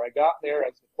late for. I got there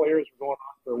as the players were going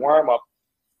on for warm-up,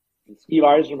 and Steve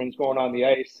Eiserman's going on the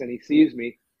ice, and he sees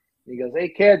me. And he goes, "Hey,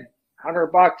 kid,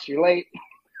 $100, you're late."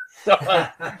 So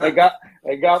I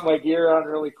got my gear on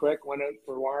really quick, went out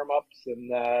for warm-ups, and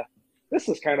this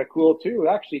is kind of cool too.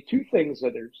 Actually, two things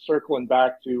that are circling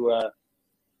back to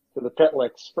the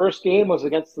Pitlicks. First game was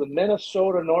against the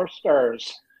Minnesota North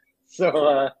Stars.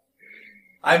 So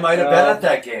I might have been at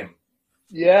that game.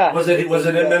 Yeah. Was it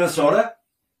in Minnesota?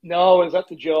 No, it was at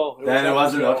the Joe. Then it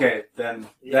wasn't. Okay, then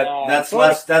that's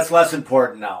less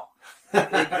important now.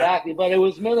 Exactly, but it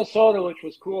was Minnesota, which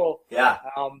was cool. Yeah.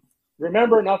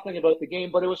 Remember nothing about the game,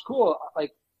 but it was cool.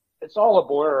 Like, it's all a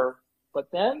blur.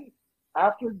 But then,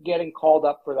 after getting called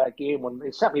up for that game, when they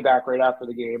sent me back right after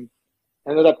the game,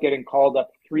 ended up getting called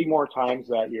up 3 more times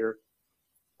that year.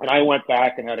 And I went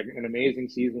back and had an amazing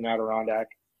season at Adirondack.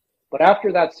 But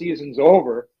after that season's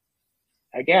over,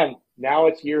 again, now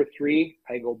it's year 3.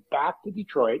 I go back to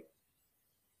Detroit.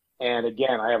 And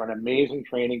again, I have an amazing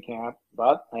training camp,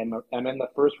 but I'm in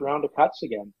the first round of cuts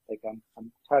again. Like,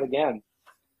 I'm cut again.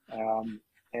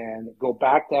 And go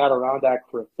back to Adirondack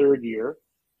for a 3rd year.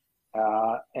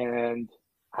 and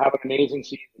have an amazing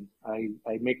season.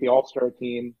 I make the All-Star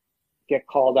team, get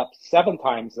called up 7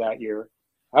 times that year.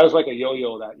 I was like a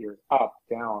yo-yo that year, up,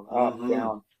 down, up,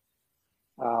 down.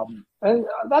 And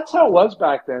that's how it was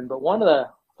back then. But one of the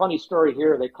funny story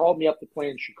here, they called me up to play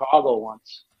in Chicago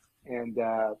once, and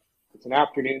it's an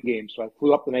afternoon game. So I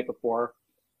flew up the night before,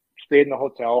 stayed in the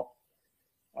hotel,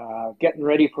 getting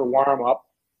ready for warm-up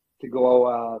to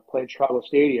go play in Chicago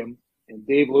Stadium. And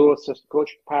Dave Lewis, assistant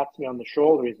coach, pats me on the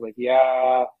shoulder. He's like,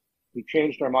 yeah, we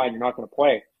changed our mind. You're not going to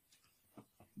play.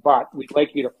 But we'd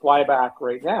like you to fly back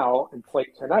right now and play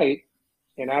tonight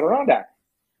in Adirondack.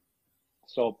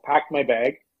 So packed my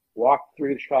bag, walked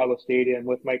through the Chicago Stadium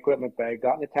with my equipment bag,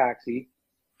 got in a taxi,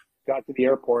 got to the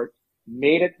airport,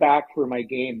 made it back for my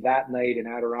game that night in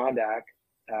Adirondack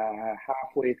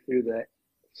halfway through the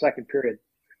second period.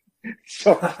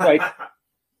 So it's like,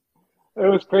 it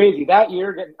was crazy. That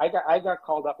year, I got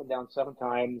called up and down 7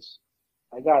 times.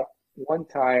 I got one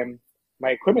time,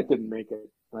 my equipment didn't make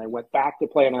it. And I went back to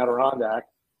play in Adirondack,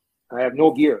 and I have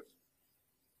no gear.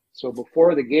 So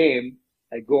before the game,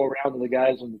 I go around to the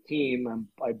guys on the team.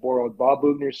 I borrowed Bob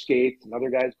Bugner's skates, another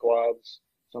guy's gloves,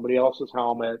 somebody else's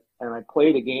helmet, and I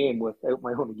played a game without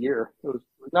my own gear. It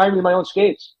was not even my own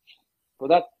skates. But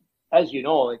that, as you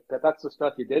know, like that's the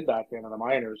stuff you did back then in the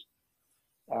minors.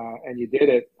 And you did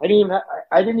it. I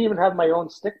didn't even have my own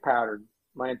stick pattern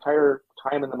my entire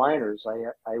time in the minors.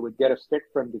 I would get a stick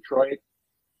from Detroit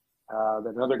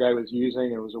that another guy was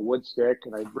using. It was a wood stick,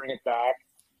 and I'd bring it back.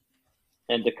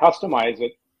 And to customize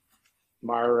it,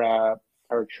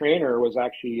 our trainer was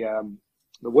actually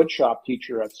the wood shop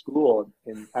teacher at school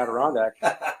in Adirondack.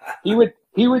 He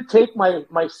would take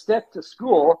my stick to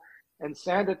school and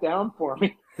sand it down for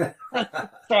me.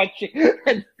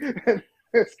 and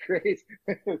it's crazy.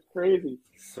 It's crazy.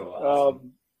 So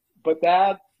awesome. But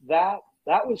that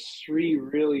was 3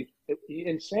 really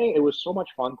insane. It was so much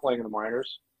fun playing in the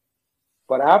minors.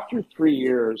 But after 3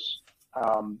 years,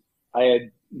 I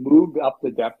had moved up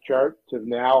the depth chart to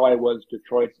now I was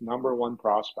Detroit's #1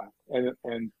 prospect.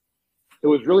 And it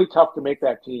was really tough to make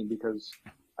that team because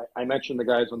I mentioned the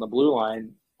guys on the blue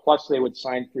line, plus they would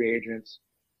sign free agents.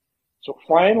 So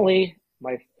finally,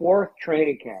 my 4th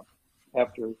training camp,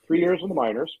 after 3 years in the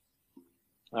minors,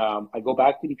 I go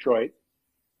back to Detroit.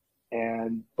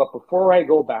 But before I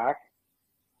go back,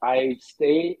 I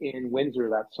stay in Windsor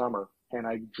that summer, and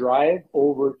I drive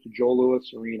over to Joe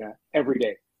Louis Arena every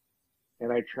day.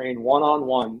 And I train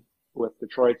one-on-one with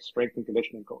Detroit's strength and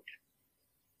conditioning coach.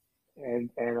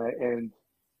 And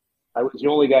I was the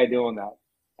only guy doing that.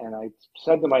 And I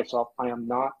said to myself, I am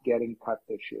not getting cut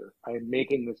this year. I am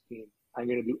making this team. I'm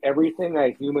going to do everything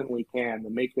I humanly can to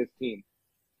make this team.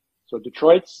 So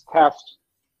Detroit's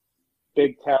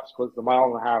big test was the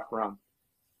 1.5 mile run.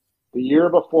 The year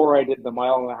before I did the 1.5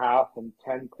 mile in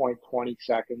 10.20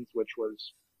 seconds, which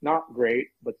was not great,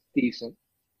 but decent.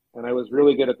 And I was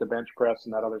really good at the bench press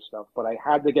and that other stuff, but I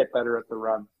had to get better at the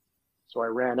run. So I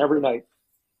ran every night.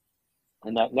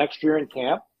 And that next year in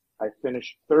camp, I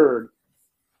finished 3rd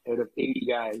out of 80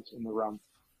 guys in the run.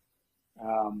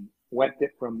 Went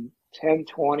it from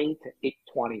 10:20 to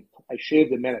 8:20. I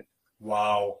shaved a minute.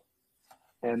 Wow.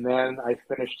 And then I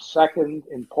finished 2nd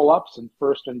in pull-ups and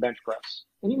 1st in bench press.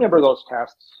 And you remember those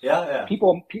tests? Yeah.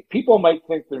 People might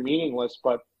think they're meaningless,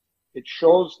 but it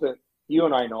shows that, you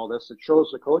and I know this, it shows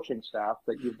the coaching staff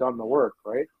that you've done the work,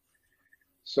 right?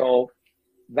 So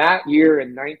that year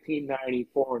in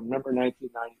 1994, remember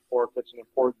 1994, it's an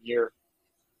important year,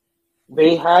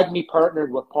 they had me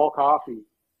partnered with Paul Coffey.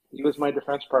 He was my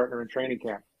defense partner in training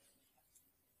camp.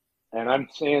 And I'm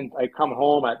saying, I come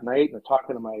home at night and I'm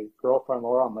talking to my girlfriend,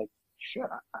 Laura. I'm like, shit,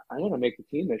 I'm going to make the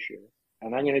team this year.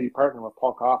 And I'm going to be partnering with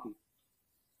Paul Coffey.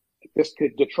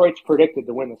 Detroit's predicted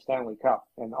to win the Stanley Cup.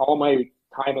 And all my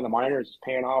time in the minors is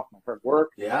paying off my hard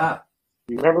work. Yeah.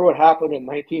 You remember what happened in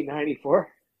 1994?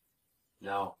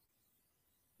 No.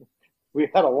 We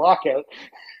had a lockout.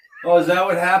 Oh, is that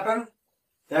what happened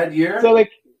that year? So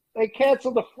they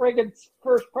canceled the friggin'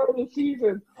 first part of the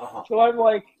season. Uh-huh. So I'm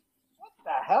like, what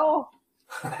the hell?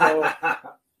 So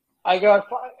I got,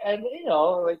 and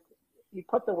like you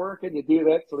put the work in, you do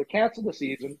that. So they canceled the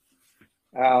season.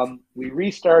 We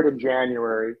restart in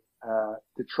January.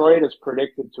 Detroit is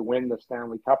predicted to win the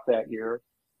Stanley Cup that year.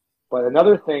 But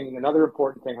another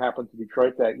important thing happened to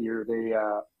Detroit that year.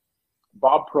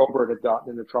 Bob Probert had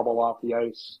gotten into trouble off the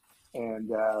ice,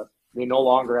 and they no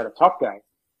longer had a tough guy.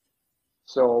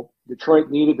 So Detroit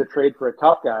needed to trade for a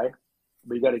tough guy,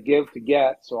 but you got to give to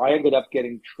get. So I ended up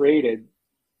getting traded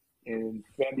in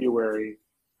February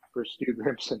for Stu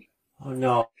Grimson. Oh,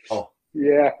 no. Oh.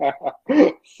 Yeah.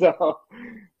 So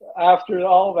after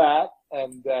all that,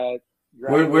 and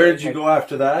Where did you go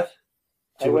after that?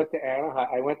 I went to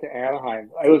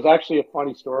Anaheim. It was actually a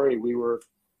funny story. We were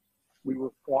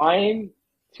flying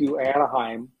to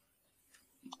Anaheim,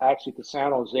 actually to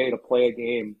San Jose, to play a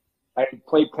game. I had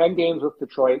played 10 games with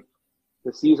Detroit.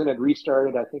 The season had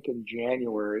restarted, I think, in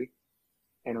January,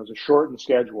 and it was a shortened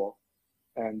schedule.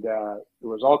 And there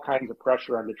was all kinds of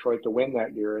pressure on Detroit to win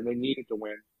that year, and they needed to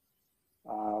win.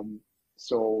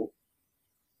 So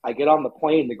I get on the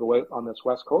plane to go out on this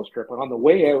West Coast trip, and on the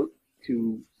way out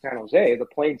to San Jose, the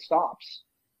plane stops,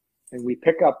 and we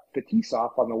pick up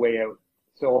Fetisov on the way out.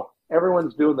 So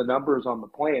everyone's doing the numbers on the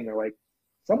plane. They're like,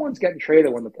 someone's getting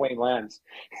traded when the plane lands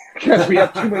because we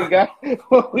have too many guys.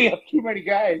 We have too many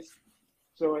guys.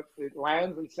 So it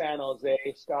lands in San Jose.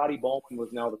 Scotty Bowman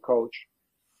was now the coach.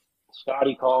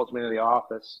 Scotty calls me to the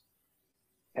office,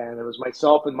 and it was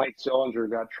myself and Mike Sillinger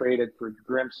got traded for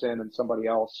Grimson and somebody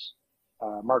else,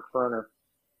 Mark Ferner.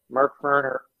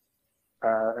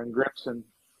 And Grimson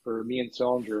for me and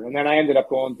Sillinger. And then I ended up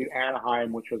going to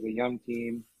Anaheim, which was a young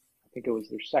team. I think it was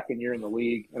their second year in the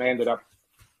league. And I ended up,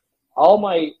 all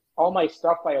my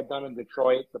stuff I had done in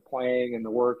Detroit, the playing and the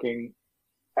working,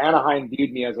 Anaheim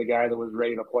viewed me as a guy that was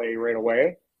ready to play right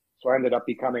away. So I ended up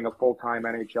becoming a full-time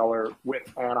NHLer with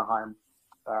Anaheim.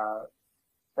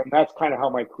 And that's kind of how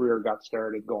my career got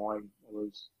started going. It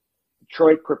was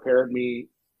Detroit prepared me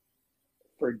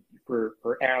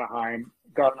for Anaheim,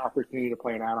 got an opportunity to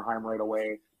play in Anaheim right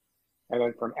away. And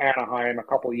then from Anaheim, a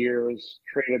couple years,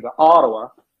 traded to Ottawa.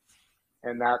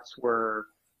 And that's where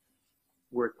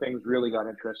things really got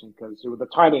interesting because the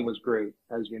timing was great.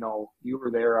 As you know, you were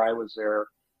there, I was there.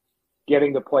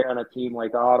 Getting to play on a team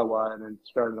like Ottawa and then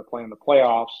starting to play in the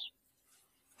playoffs,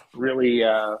 really,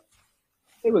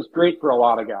 it was great for a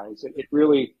lot of guys. It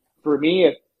really, for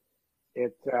me,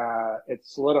 it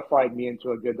solidified me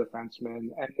into a good defenseman,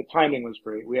 and the timing was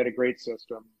great. We had a great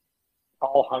system,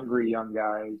 all hungry young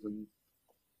guys,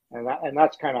 and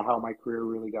that's kind of how my career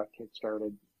really got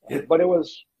kick-started. But it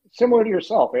was similar to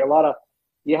yourself.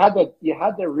 You had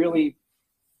to really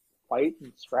fight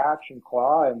and scratch and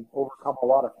claw and overcome a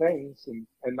lot of things and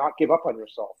not give up on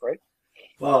yourself, right?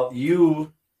 Well,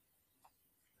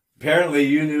 apparently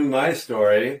you knew my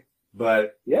story,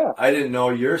 but yeah, I didn't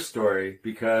know your story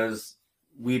because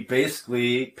we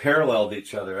basically paralleled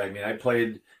each other. I mean, I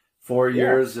played 4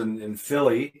 years in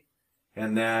Philly,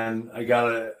 and then I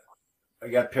got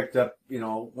picked up,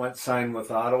 went signed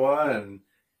with Ottawa, and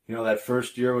that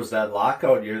first year was that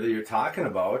lockout year that you're talking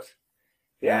about.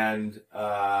 Yeah. And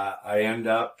I end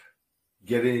up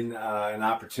getting an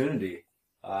opportunity.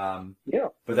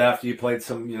 But after you played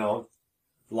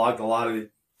logged a lot of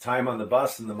time on the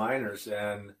bus in the minors,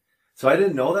 and so I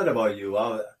didn't know that about you.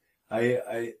 Well,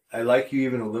 I like you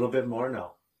even a little bit more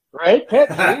now. Right, Pitt.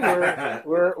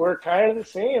 We're kind of the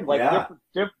same. Like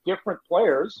different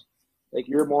players. Like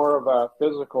you're more of a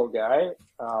physical guy.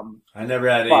 I never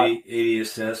had 80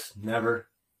 assists. Never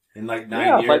in like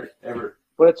 9 years ever.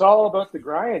 But it's all about the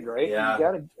grind, right? Yeah. You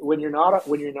gotta, when you're not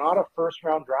a first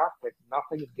round draft pick,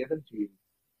 nothing is given to you.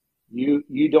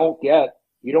 You don't get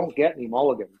any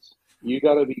mulligans. You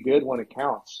got to be good when it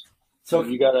counts. So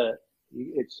you gotta.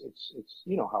 It's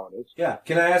you know how it is. Yeah.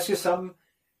 Can I ask you something?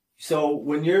 So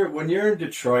when you're in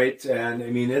Detroit, and I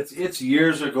mean it's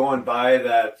years are going by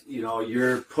that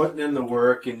you're putting in the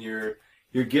work and you're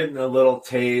getting a little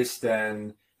taste,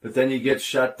 but then you get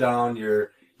shut down.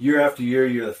 Year after year,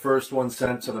 you're the first one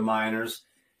sent to the minors.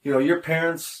 Your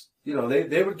parents,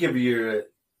 they would give you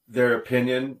their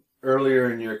opinion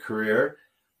earlier in your career.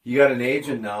 You got an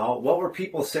agent now. What were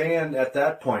people saying at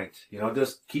that point?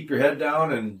 Just keep your head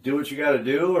down and do what you got to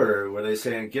do, or were they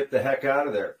saying get the heck out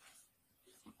of there?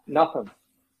 Nothing.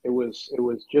 It was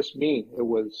just me. It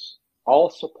was all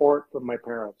support from my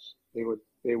parents. They would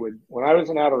when I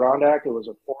was in Adirondack, it was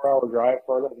a 4-hour drive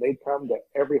for them. They'd come to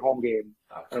every home game,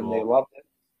 and they loved it.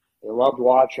 They loved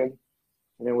watching,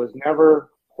 and it was never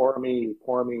poor me. It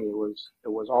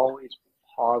was always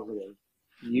positive.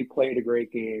 You played a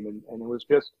great game, and it was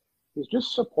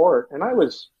just support. And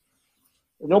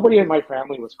nobody in my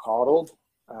family was coddled.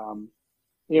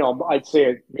 I'd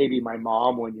say maybe my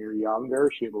mom, when you're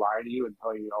younger, she'd lie to you and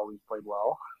tell you you always played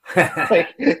well.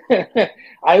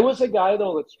 I was a guy,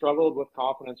 though, that struggled with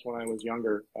confidence when I was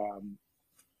younger.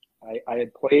 I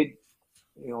had played,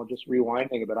 just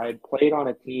rewinding a bit, I had played on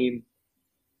a team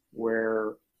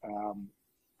where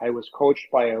I was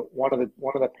coached by one of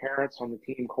the parents on the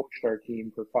team coached our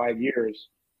team for 5 years.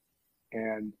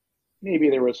 And maybe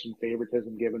there was some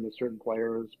favoritism given to certain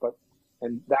players,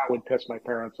 and that would piss my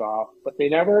parents off. But they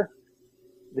never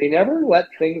let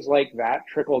things like that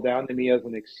trickle down to me as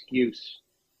an excuse.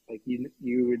 Like you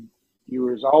would you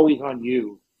was always on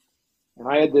you. And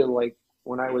I had to, like,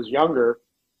 when I was younger,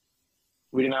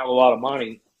 we didn't have a lot of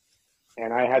money,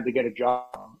 and I had to get a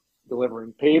job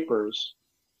delivering papers.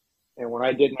 And when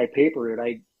I did my paper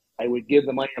route, I would give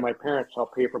the money to my parents to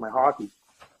help pay for my hockey.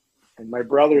 And my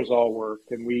brothers all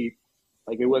worked, and it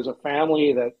was a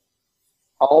family that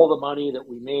all the money that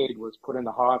we made was put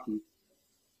into hockey.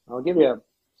 I'll give you a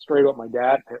story about my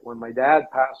dad. When my dad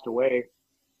passed away,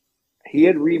 he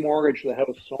had remortgaged the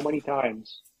house so many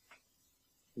times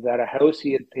that a house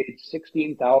he had paid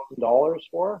 $16,000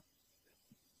 for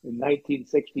in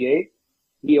 1968,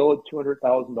 he owed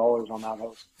 $200,000 on that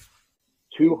house.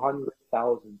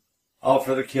 $200,000. All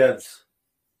for the kids.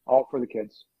 All for the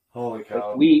kids. Holy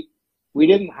cow. Like we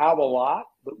didn't have a lot,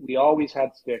 but we always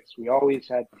had sticks. We always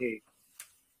had tape.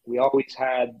 We always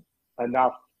had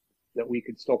enough that we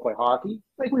could still play hockey.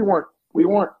 Like we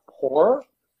weren't poor,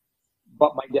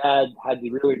 but my dad had to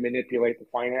really manipulate the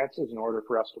finances in order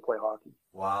for us to play hockey.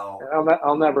 Wow. And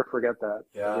I'll never forget that.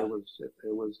 Yeah. It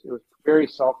was very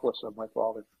selfless of my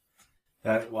father.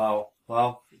 Wow.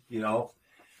 Well,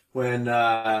 when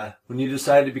you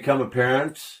decide to become a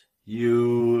parent,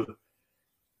 you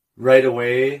right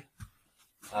away,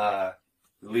 at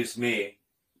least me,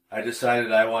 I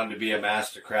decided I wanted to be a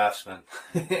master craftsman,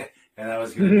 and I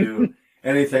was going to do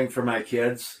anything for my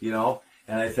kids, And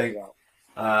I think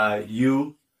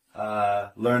you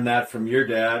learned that from your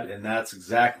dad, and that's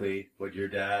exactly what your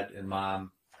dad and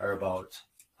mom are about.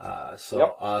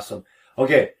 Awesome.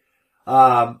 Okay,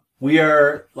 we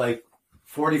are like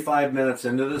 45 minutes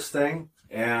into this thing,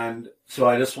 and so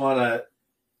I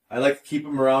like to keep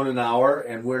them around an hour,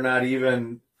 and we're not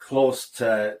even close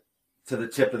to the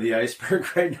tip of the iceberg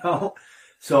right now.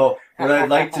 So what I'd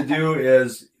like to do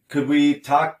is, could we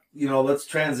talk, let's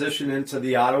transition into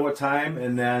the Ottawa time,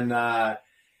 and then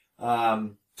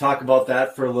talk about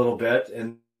that for a little bit,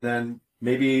 and then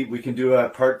maybe we can do a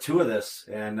part 2 of this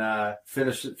and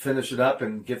finish it up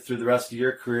and get through the rest of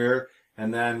your career,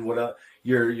 and then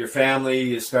your family.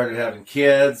 You started having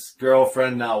kids,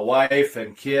 girlfriend, now wife,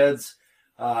 and kids.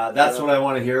 That's what I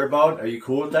want to hear about. Are you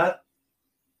cool with that?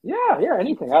 Yeah,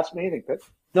 anything. Ask me anything, Pitch.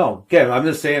 No, okay, I'm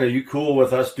just saying, are you cool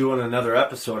with us doing another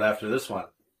episode after this one?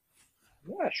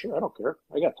 Yeah, sure. I don't care.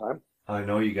 I got time. I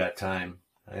know you got time.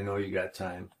 The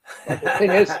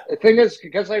thing is,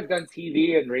 because I've done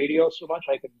TV and radio so much,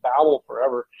 I can babble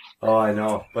forever. Oh, I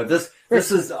know. But this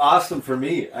is awesome for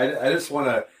me. I just want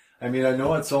to, I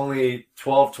know it's only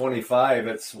 12:25.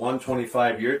 It's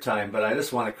 1:25 your time, but I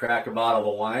just want to crack a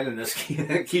bottle of wine and just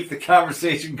keep the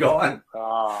conversation going.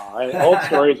 Old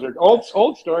stories are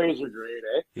great,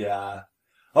 eh? Yeah.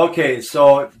 Okay,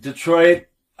 so Detroit,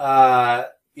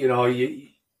 it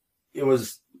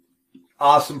was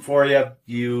awesome for you.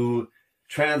 You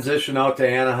transition out to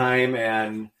Anaheim,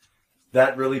 and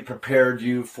that really prepared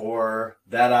you for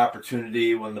that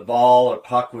opportunity. When the ball or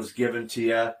puck was given to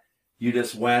you, you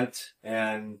just went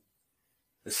and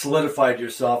solidified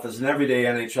yourself as an everyday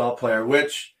NHL player,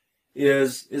 which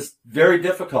is very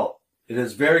difficult. It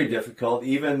is very difficult.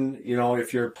 Even,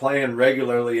 if you're playing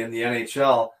regularly in the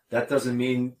NHL, that doesn't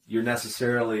mean you're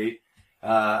necessarily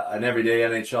an everyday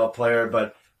NHL player.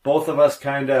 But both of us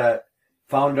kind of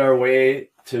found our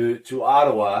way to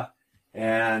Ottawa.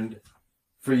 And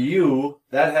for you,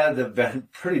 that had to have been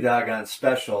pretty doggone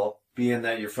special, being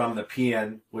that you're from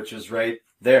Nepean, which is right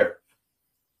there.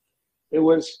 It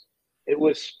was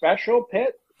special,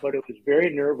 Pitt, but it was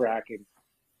very nerve-wracking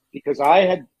because I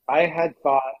had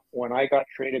thought when I got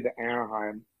traded to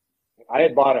Anaheim, I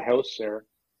had bought a house there.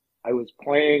 I was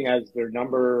playing as their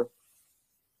number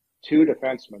 2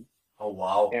 defenseman. Oh,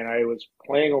 wow. And I was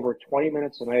playing over 20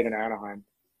 minutes a night in Anaheim.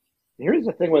 And here's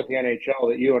the thing with the NHL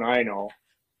that you and I know.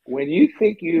 When you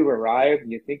think you've arrived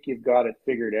and you think you've got it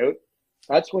figured out,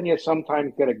 that's when you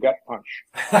sometimes get a gut punch.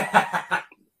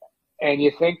 And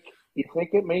you think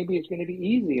it maybe it's going to be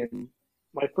easy. And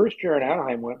my first year in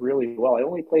Anaheim went really well. I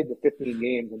only played the 15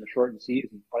 games in the shortened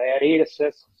season, but I had 8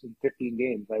 assists in 15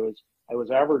 games. I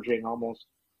was averaging almost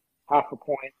half a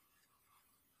point.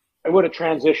 I would have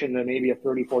transitioned to maybe a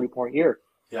 30, 40 point year.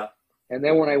 Yeah. And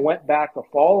then when I went back the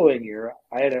following year,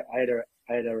 I had a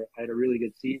really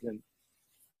good season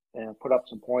and put up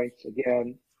some points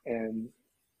again.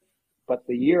 But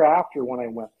the year after, when I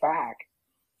went back,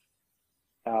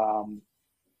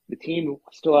 the team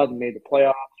still hadn't made the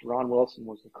playoffs. Ron Wilson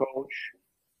was the coach.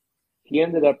 He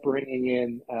ended up bringing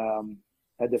in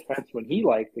a defenseman he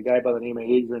liked, a guy by the name of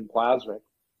Adrian Plasvik.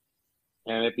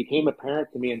 And it became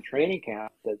apparent to me in training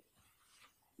camp that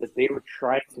they were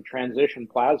trying to transition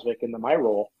Plasvik into my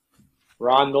role.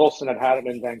 Ron Wilson had him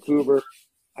in Vancouver.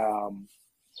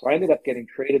 So I ended up getting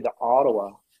traded to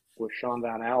Ottawa with Sean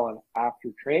Van Allen after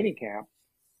training camp.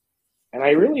 And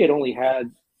I really had only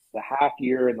had the half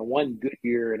year and the one good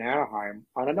year in Anaheim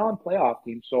on a non-playoff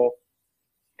team. So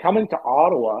coming to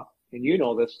Ottawa, and you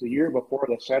know this, the year before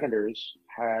the Senators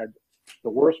had the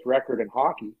worst record in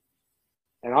hockey.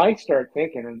 And I start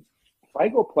thinking, and if I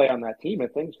go play on that team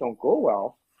and things don't go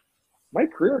well, my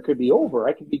career could be over.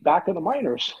 I could be back in the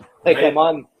minors. Like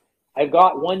right. I've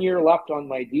got 1 year left on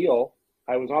my deal.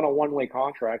 I was on a one-way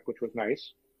contract, which was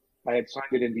nice. I had signed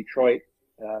it in Detroit,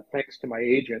 thanks to my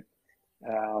agent.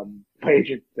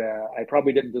 I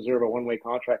probably didn't deserve a one-way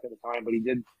contract at the time, but he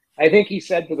did. I think he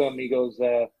said to them, he goes,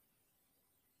 I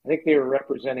think they were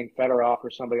representing Fedorov or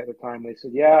somebody at the time. They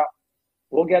said, yeah,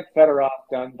 we'll get Fedorov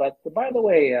done. But by the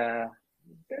way,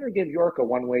 better give York a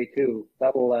one-way too.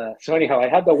 That'll, so anyhow, I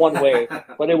had the one-way,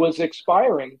 but it was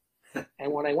expiring.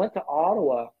 And when I went to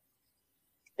Ottawa,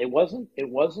 it wasn't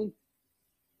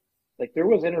like there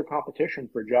was inter-competition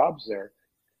for jobs there.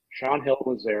 Sean Hill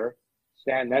was there.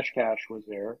 Stan Neshkash was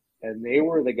there. And they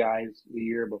were the guys the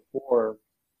year before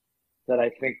that I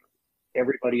think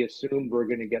everybody assumed were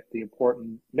going to get the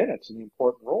important minutes and the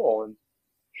important role. And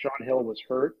Sean Hill was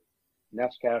hurt.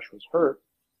 Neshkash was hurt.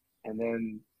 And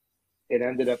then it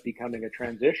ended up becoming a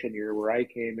transition year where I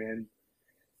came in.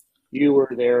 You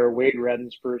were there, Wade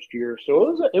Redden's first year.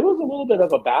 So it was a little bit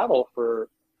of a battle for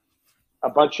a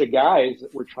bunch of guys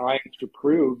that were trying to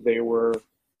prove they were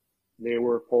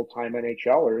full-time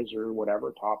NHLers or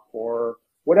whatever, top four,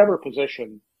 whatever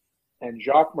position. And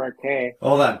Jacques Martin.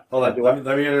 Hold on. Let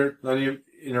me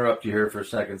interrupt you here for a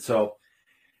second. So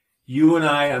you and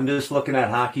I'm just looking at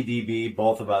Hockey DB,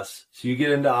 both of us. So you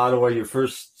get into Ottawa, your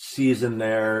first season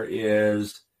there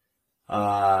is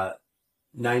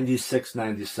 96,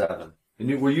 97.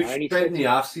 And were you straight in the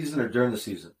off season or during the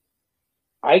season?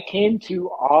 I came to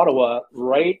Ottawa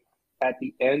right at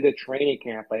the end of training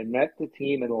camp. I met the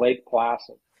team in Lake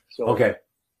Placid. So okay.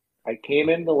 I came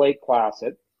into Lake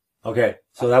Placid. Okay.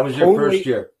 So that was your first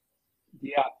year.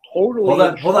 Yeah,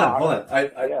 totally. Hold on.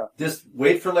 I just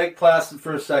wait for Lake Placid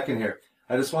for a second here.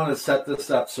 I just want to set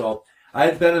this up. So I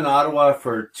had been in Ottawa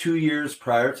for 2 years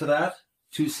prior to that,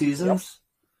 2 seasons.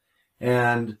 Yep.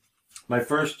 And my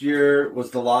first year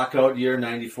was the lockout year,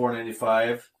 94,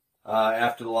 95.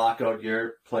 After the lockout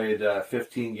year, played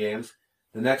 15 games.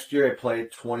 The next year I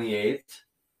played 28.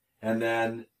 And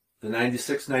then the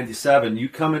 96, 97, you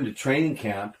come into training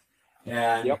camp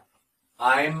and yep.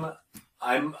 I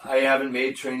haven't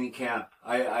made training camp.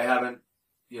 I haven't,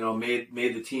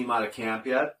 made the team out of camp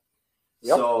yet.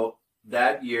 Yep. So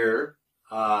that year,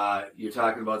 you're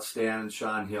talking about Stan and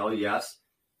Sean Hill. Yes.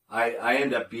 I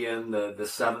end up being the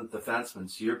seventh defenseman.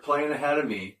 So you're playing ahead of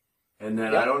me. And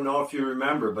then yep. I don't know if you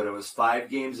remember, but it was 5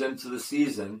 games into the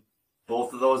season.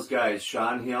 Both of those guys,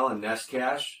 Sean Hill and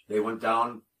Neshkash, they went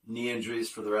down knee injuries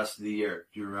for the rest of the year.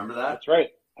 Do you remember that? That's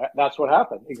right. That's what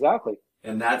happened. Exactly.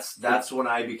 And that's when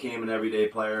I became an everyday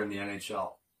player in the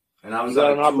NHL. And I was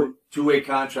on a two-way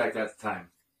contract at the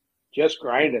time. Just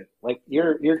grinding. Like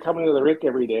you're coming to the rink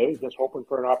every day, just hoping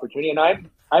for an opportunity. And I'm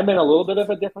in a little bit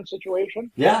of a different situation.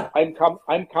 Yeah. I'm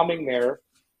coming there,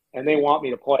 and they want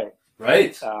me to play.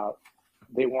 Right.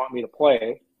 They want me to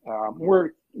play.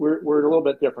 We're a little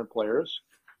bit different players,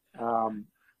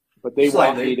 but they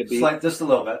want me to be just a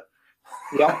little bit.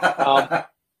 Yeah.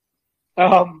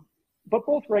 But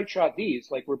both right shot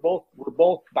Ds. Like we're both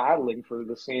battling for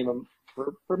the same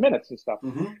for minutes and stuff.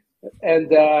 Mm-hmm. And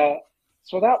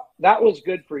so that was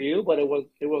good for you, but it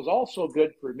was also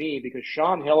good for me because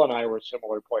Sean Hill and I were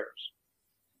similar players.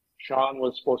 Sean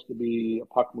was supposed to be a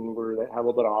puck mover that had a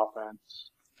little bit of offense.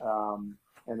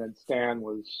 And then Stan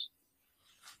was,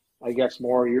 I guess,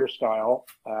 more your style.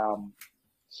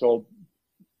 So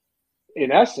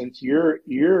in essence, you're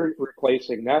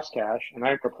replacing Neshkash and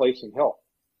I'm replacing Hill.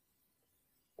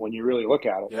 When you really look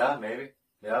at it. Yeah, maybe.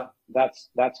 Yeah. That's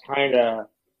kind of,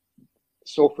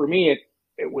 so for me,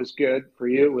 it was good. For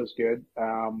you, it was good.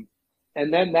 And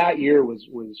then that year was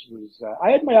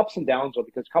I had my ups and downs though,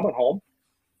 because coming home,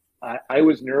 I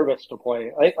was nervous to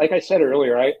play. Like I said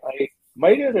earlier, I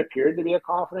might have appeared to be a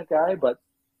confident guy, but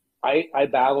I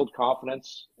battled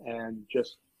confidence and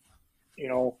just,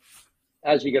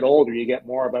 as you get older, you get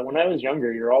more. But when I was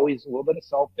younger, you're always a little bit of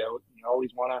self-doubt. You always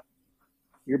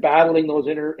you're battling those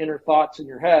inner thoughts in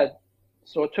your head.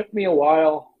 So it took me a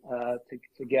while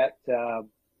to get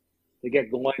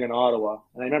going in Ottawa.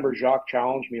 And I remember Jacques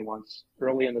challenged me once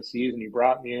early in the season. He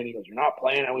brought me in. He goes, "You're not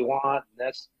playing how we want."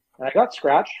 And I got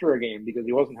scratched for a game because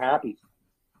he wasn't happy.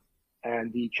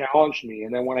 And he challenged me.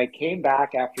 And then when I came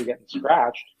back after getting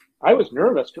scratched, I was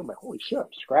nervous too. I'm like, holy shit,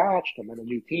 I'm scratched. I'm in a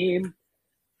new team.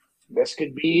 This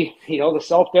could be, the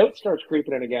self-doubt starts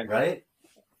creeping in again. Right.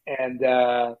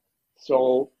 And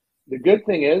so the good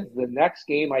thing is the next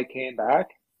game I came back,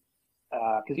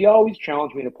 because he always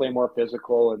challenged me to play more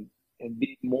physical and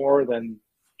be more than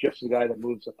just the guy that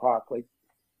moves the puck. Like,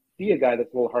 be a guy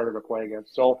that's a little harder to play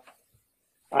against. So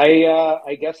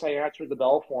I guess I answered the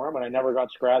bell for him, and I never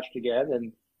got scratched again,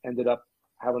 and ended up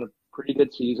having a pretty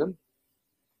good season.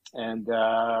 And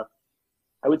I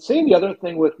would say the other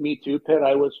thing with me too, Pitt,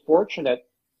 I was fortunate,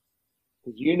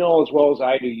 because you know as well as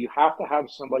I do, you have to have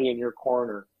somebody in your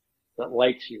corner that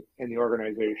likes you in the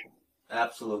organization.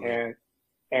 Absolutely.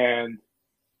 And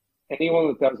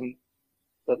anyone that's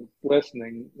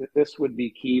listening, this would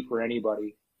be key for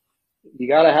anybody. You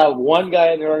got to have one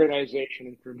guy in the organization,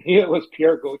 and for me, it was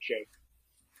Pierre Gauthier.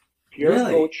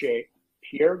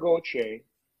 Pierre Gauthier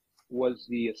was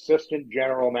the assistant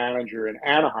general manager in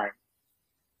Anaheim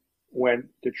when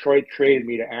Detroit traded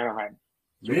me to Anaheim.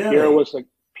 So really?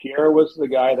 Pierre was the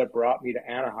guy that brought me to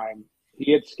Anaheim.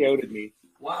 He had scouted me.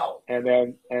 Wow. And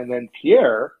then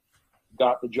Pierre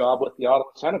got the job with the Ottawa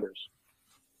Senators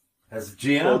as a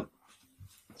GM.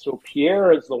 So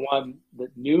Pierre is the one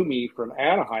that knew me from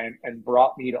Anaheim and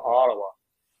brought me to Ottawa.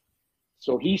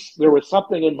 So there was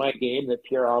something in my game that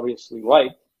Pierre obviously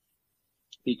liked,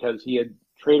 because he had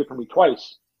traded for me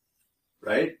twice.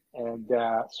 Right. And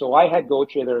so I had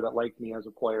Gauthier there that liked me as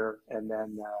a player. And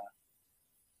then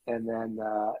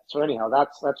so anyhow,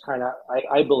 that's kind of,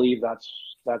 I believe that's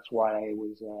why I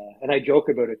was, and I joke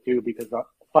about it too, because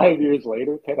 5 years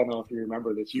later, Ted, I don't know if you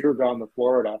remember this, you were gone to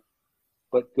Florida,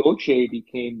 but Gauthier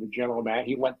became the general manager.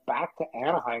 He went back to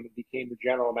Anaheim and became the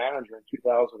general manager in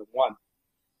 2001.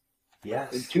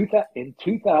 Yes. In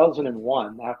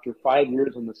 2001, after 5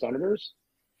 years in the Senators,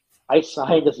 I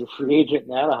signed as a free agent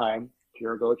in Anaheim.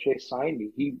 Pierre Gauthier signed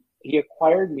me. He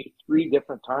acquired me 3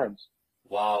 different times.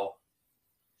 Wow.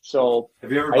 So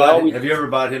have you ever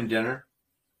bought him dinner?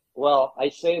 Well, I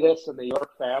say this in the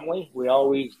York family, we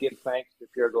always give thanks to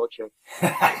Pierre Gauthier.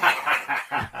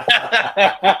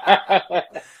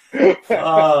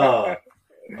 oh,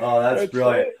 that's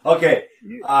brilliant. Okay.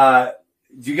 You were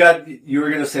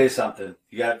going to say something.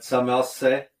 You got something else to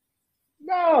say?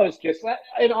 No, it's just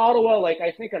in Ottawa, like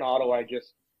I think in Ottawa, I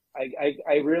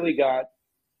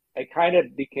kind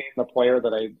of became the player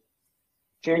that I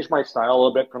changed my style a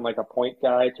little bit from like a point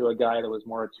guy to a guy that was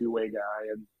more a two-way guy.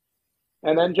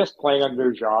 And then just playing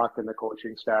under Jacques and the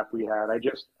coaching staff we had, I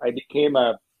became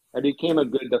a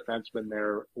good defenseman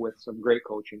there with some great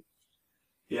coaching.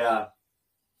 Yeah.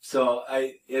 So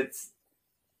if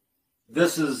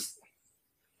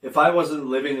I wasn't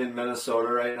living in Minnesota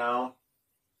right now,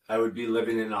 I would be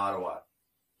living in Ottawa,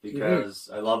 because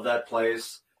I love that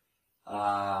place.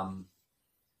 Have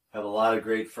a lot of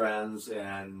great friends,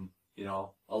 and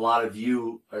a lot of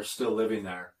you are still living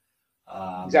there.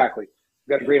 Exactly.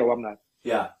 Got a great alumni.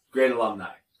 Yeah, great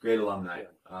alumni.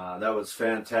 Yeah. That was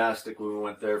fantastic when we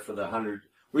went there for the 100.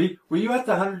 Were you at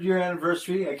the 100-year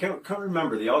anniversary? I can't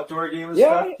remember the outdoor game and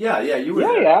stuff. Yeah, you were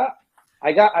there. Yeah.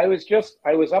 I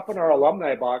was up in our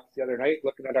alumni box the other night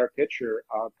looking at our picture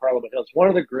on Parliament Hill. It's one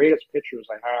of the greatest pictures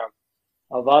I have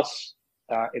of us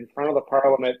in front of the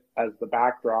Parliament as the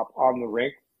backdrop on the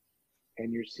rink, and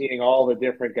you're seeing all the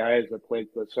different guys that played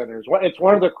for the Senators. It's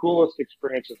one of the coolest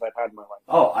experiences I've had in my life.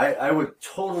 Oh, I would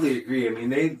totally agree. I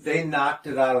mean, they knocked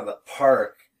it out of the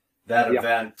park, that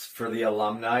event for the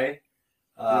alumni.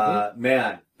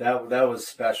 Man, that was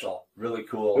special. Really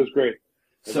cool. It was great.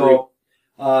 So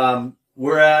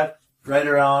we're at right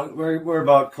around, we're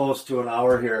about close to an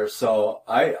hour here. So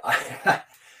I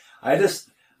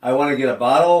want to get a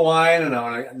bottle of wine,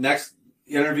 and next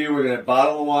interview we're going to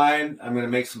bottle of wine. I'm going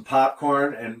to make some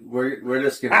popcorn, and we're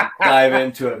just going to dive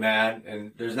into it, man.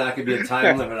 And there's not going to be a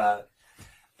time limit on it.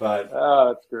 But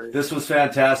that's great. This was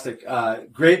fantastic.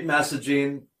 Great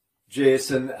messaging,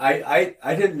 Jason. I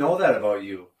didn't know that about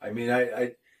you. I mean,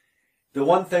 the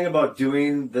one thing about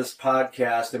doing this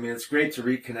podcast, I mean, it's great to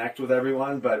reconnect with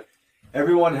everyone, but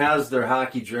everyone has their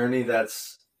hockey journey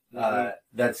that's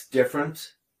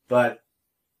different, but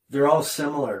they're all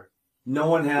similar. No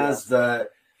one has the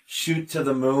shoot to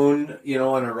the moon,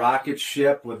 on a rocket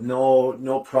ship with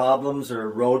no problems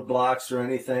or roadblocks or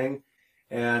anything.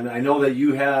 And I know that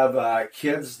you have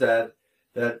kids that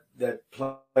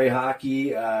play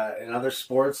hockey and other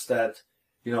sports that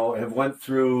have went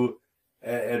through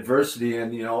adversity,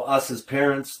 and us as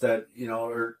parents that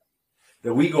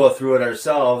that we go through it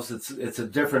ourselves. It's a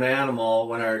different animal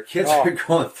when our kids are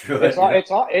going through it.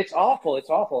 It's awful.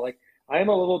 Like, I'm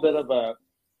a little bit of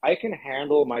I can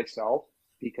handle myself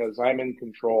because I'm in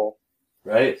control.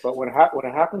 Right. But when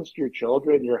it happens to your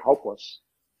children, you're helpless.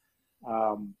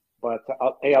 But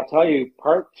I'll tell you,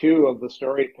 part 2 of the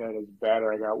story pit is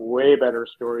better. I got way better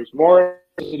stories. More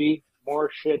city, more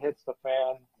shit hits the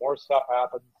fan, more stuff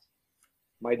happens.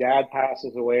 My dad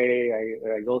passes away.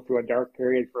 I go through a dark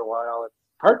period for a while.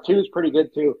 Part 2 is pretty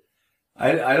good too.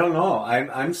 I don't know.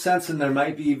 I'm sensing there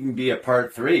might even be a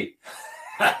part 3.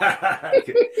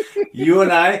 You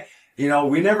and I,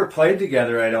 we never played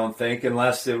together, I don't think,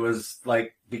 unless it was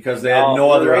like because they had no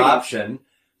other option.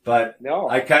 But no.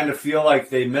 I kind of feel like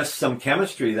they missed some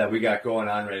chemistry that we got going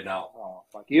on right now. Oh,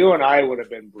 fuck. You and I would have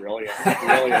been brilliant.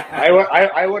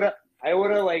 I would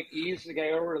have like eased the guy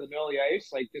over to the middle of the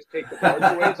ice, like just take the boards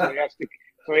away so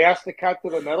he has to cut to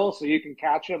the middle so you can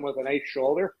catch him with a nice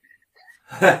shoulder.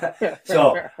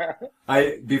 So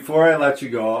before I let you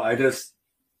go,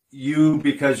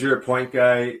 because you're a point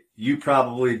guy, you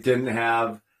probably didn't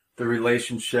have the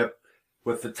relationship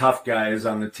with the tough guys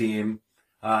on the team.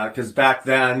 Because back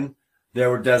then,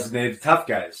 there were designated tough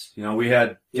guys. We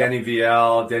had Denny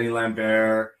VL, Denny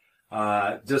Lambert,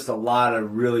 just a lot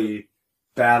of really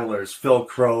battlers. Phil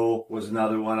Crow was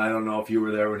another one. I don't know if you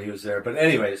were there when he was there. But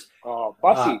anyways. Oh,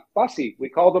 Bussy. We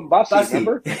called him Bussy,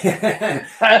 remember? It's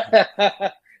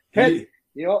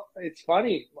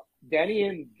funny.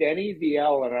 Denny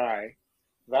VL and I,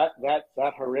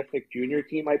 that horrific junior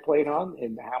team I played on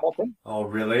in Hamilton. Oh,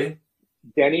 really?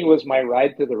 Denny was my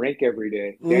ride to the rink every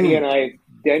day. Denny and I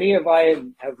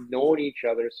have known each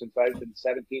other since I've been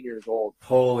 17 years old.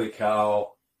 Holy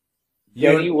cow.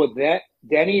 Denny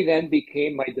then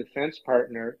became my defense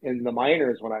partner in the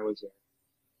minors when I was there.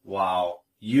 Wow.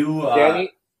 Go ahead.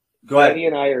 Denny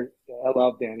and I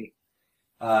love Denny.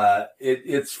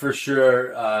 It's for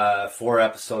sure 4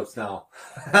 episodes now.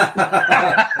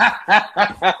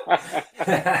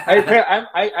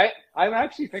 I'm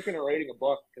actually thinking of writing a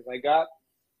book because I got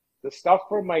the stuff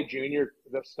from my junior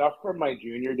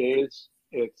days.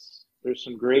 There's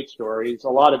some great stories, a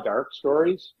lot of dark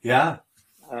stories. Yeah.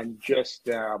 And just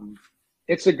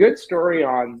it's a good story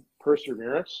on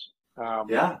perseverance.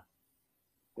 Yeah.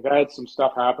 I've had some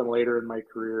stuff happen later in my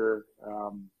career.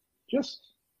 Just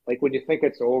like when you think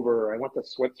it's over, I went to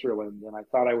Switzerland and I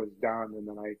thought I was done, and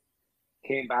then I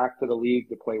came back to the league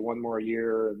to play one more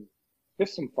year, and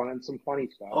just some funny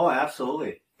stuff. Oh,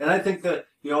 absolutely. And I think that,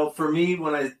 for me,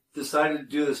 when I decided to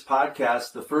do this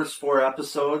podcast, the first 4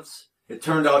 episodes, it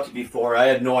turned out to be 4. I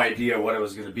had no idea what it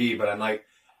was going to be, but I'm like,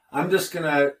 I'm just going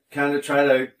to kind of try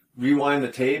to rewind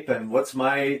the tape and what's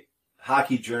my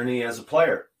hockey journey as a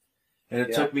player. And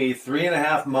it took me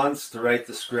 3.5 months to write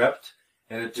the script,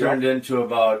 and it turned into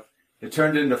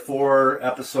 4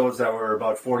 episodes that were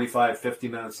about 45, 50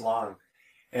 minutes long.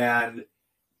 And,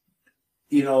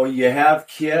 you have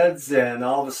kids, and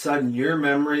all of a sudden your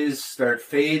memories start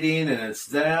fading, and it's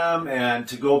them. And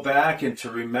to go back and to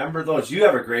remember those, you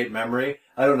have a great memory.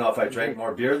 I don't know if I drank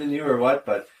more beer than you or what,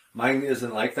 but mine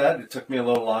isn't like that. It took me a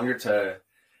little longer to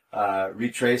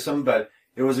retrace them, but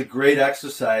it was a great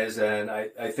exercise. And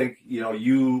I think,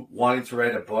 you wanting to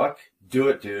write a book, do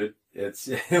it, dude.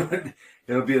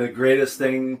 It'll be the greatest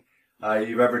thing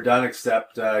you've ever done,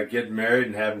 except getting married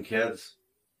and having kids.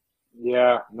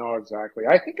 Yeah, no, exactly.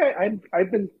 I think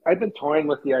I've been toying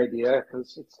with the idea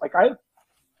because it's like I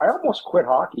almost quit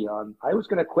hockey I was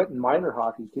going to quit in minor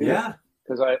hockey too. Yeah,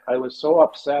 because I was so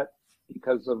upset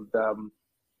because of the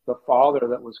father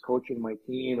that was coaching my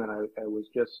team, and I was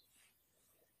just,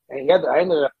 and I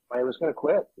ended up, I was going to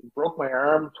quit. Broke my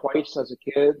arm twice as a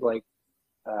kid,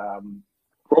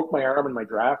 broke my arm in my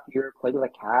draft year, played with a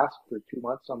cast for 2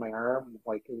 months on my arm.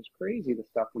 Like, it was crazy the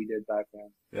stuff we did back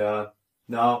then. Yeah.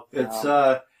 No, it's,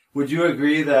 would you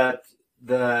agree that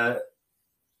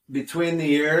between the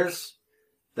years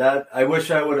that I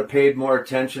wish I would have paid more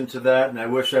attention to that, and I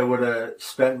wish I would have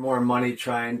spent more money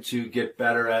trying to get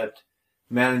better at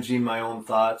managing my own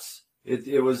thoughts.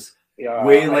 It was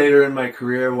way later in my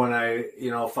career when I,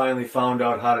 finally found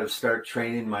out how to start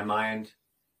training my mind.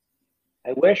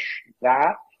 I wish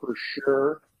that for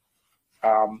sure.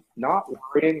 Not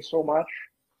worrying so much.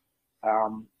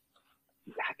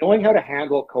 Knowing how to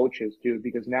handle coaches too,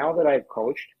 because now that I've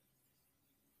coached,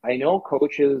 I know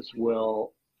coaches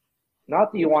will,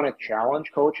 not that you want to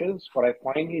challenge coaches, but I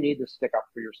find you need to stick up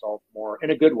for yourself more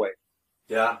in a good way.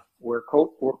 Yeah. Where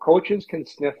coaches can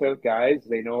sniff out guys,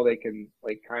 they know they can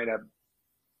kind of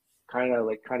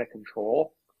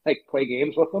control, play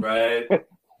games with them. Right.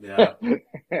 Yeah.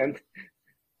 And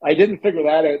I didn't figure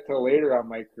that out till later on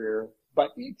my career. But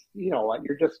you know what,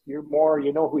 you're more,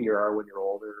 you know who you are when you're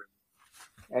older.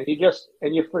 And you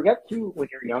forget to, when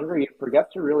you're younger, you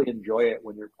forget to really enjoy it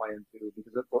when you're playing too,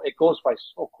 because it goes by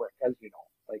so quick, as you know.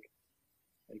 Like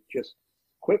just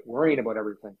quit worrying about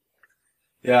everything.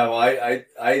 Yeah, well,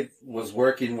 I was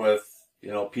working with,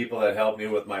 people that helped me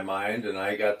with my mind, and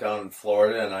I got down in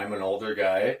Florida, and I'm an older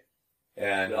guy,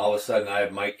 and all of a sudden I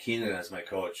have Mike Keenan as my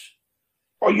coach.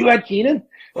 Oh, you had Keenan?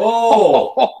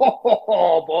 Oh,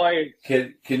 Oh, boy.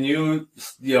 can you,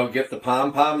 get the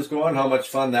pom-poms going? How much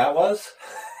fun that was?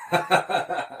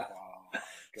 Oh,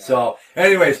 So,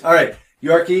 anyways, all right,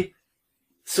 Yorkie,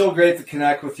 so great to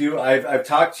connect with you. I've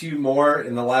talked to you more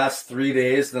in the last 3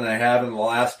 days than I have in the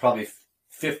last probably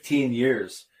 15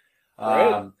 years.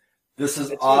 Right. This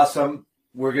is awesome.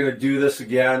 We're going to do this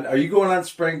again. Are you going on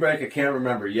spring break? I can't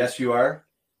remember. Yes, you are.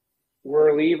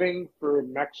 We're leaving for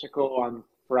Mexico on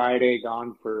Friday,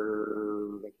 gone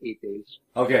for like 8 days.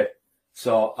 Okay.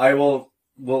 So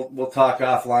we'll talk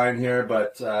offline here,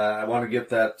 but I want to get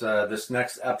that this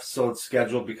next episode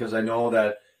scheduled because I know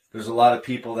that there's a lot of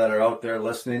people that are out there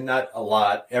listening. Not a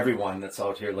lot. Everyone that's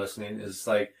out here listening is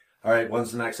like, all right,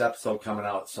 when's the next episode coming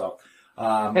out? So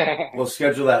we'll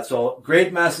schedule that. So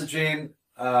great messaging.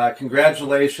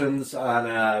 Congratulations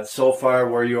on so far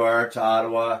where you are to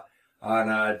Ottawa,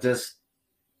 on just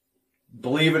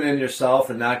believing in yourself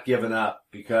and not giving up,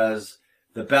 because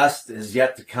the best is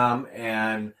yet to come.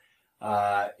 And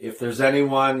if there's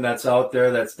anyone that's out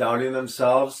there that's doubting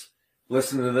themselves,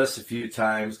 listen to this a few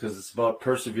times, because it's about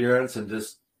perseverance and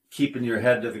just keeping your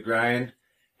head to the grind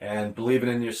and believing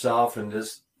in yourself and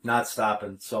just not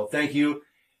stopping. So thank you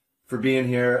for being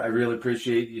here. I really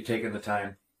appreciate you taking the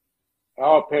time.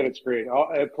 Oh, Pitt, it's great.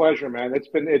 Oh, a pleasure, man. It's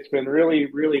been really,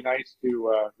 really nice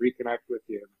to reconnect with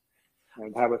you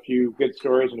and have a few good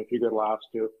stories and a few good laughs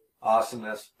too.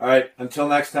 Awesomeness. All right. Until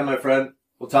next time, my friend.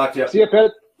 We'll talk to you. See you,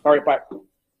 Pitt. All right, bye.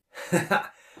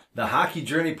 The Hockey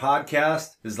Journey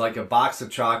podcast is like a box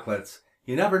of chocolates.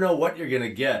 You never know what you're going to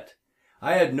get.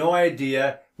 I had no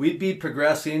idea we'd be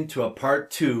progressing to a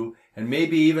part 2 and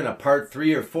maybe even a part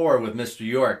 3 or 4 with Mr.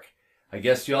 York. I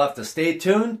guess you'll have to stay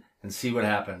tuned and see what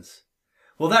happens.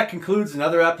 Well, that concludes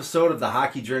another episode of the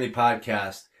Hockey Journey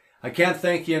podcast. I can't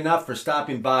thank you enough for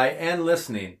stopping by and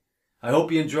listening. I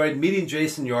hope you enjoyed meeting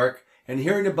Jason York and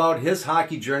hearing about his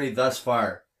hockey journey thus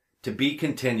far. To be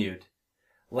continued.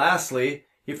 Lastly,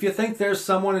 if you think there's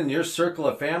someone in your circle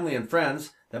of family and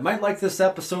friends that might like this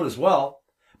episode as well,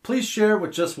 please share it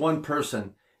with just one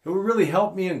person. It will really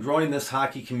help me in growing this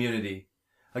hockey community.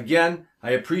 Again,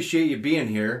 I appreciate you being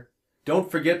here.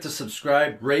 Don't forget to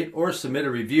subscribe, rate, or submit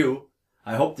a review.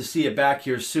 I hope to see you back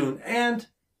here soon. And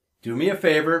do me a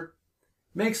favor,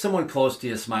 make someone close to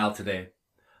you smile today.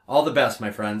 All the best,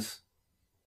 my friends.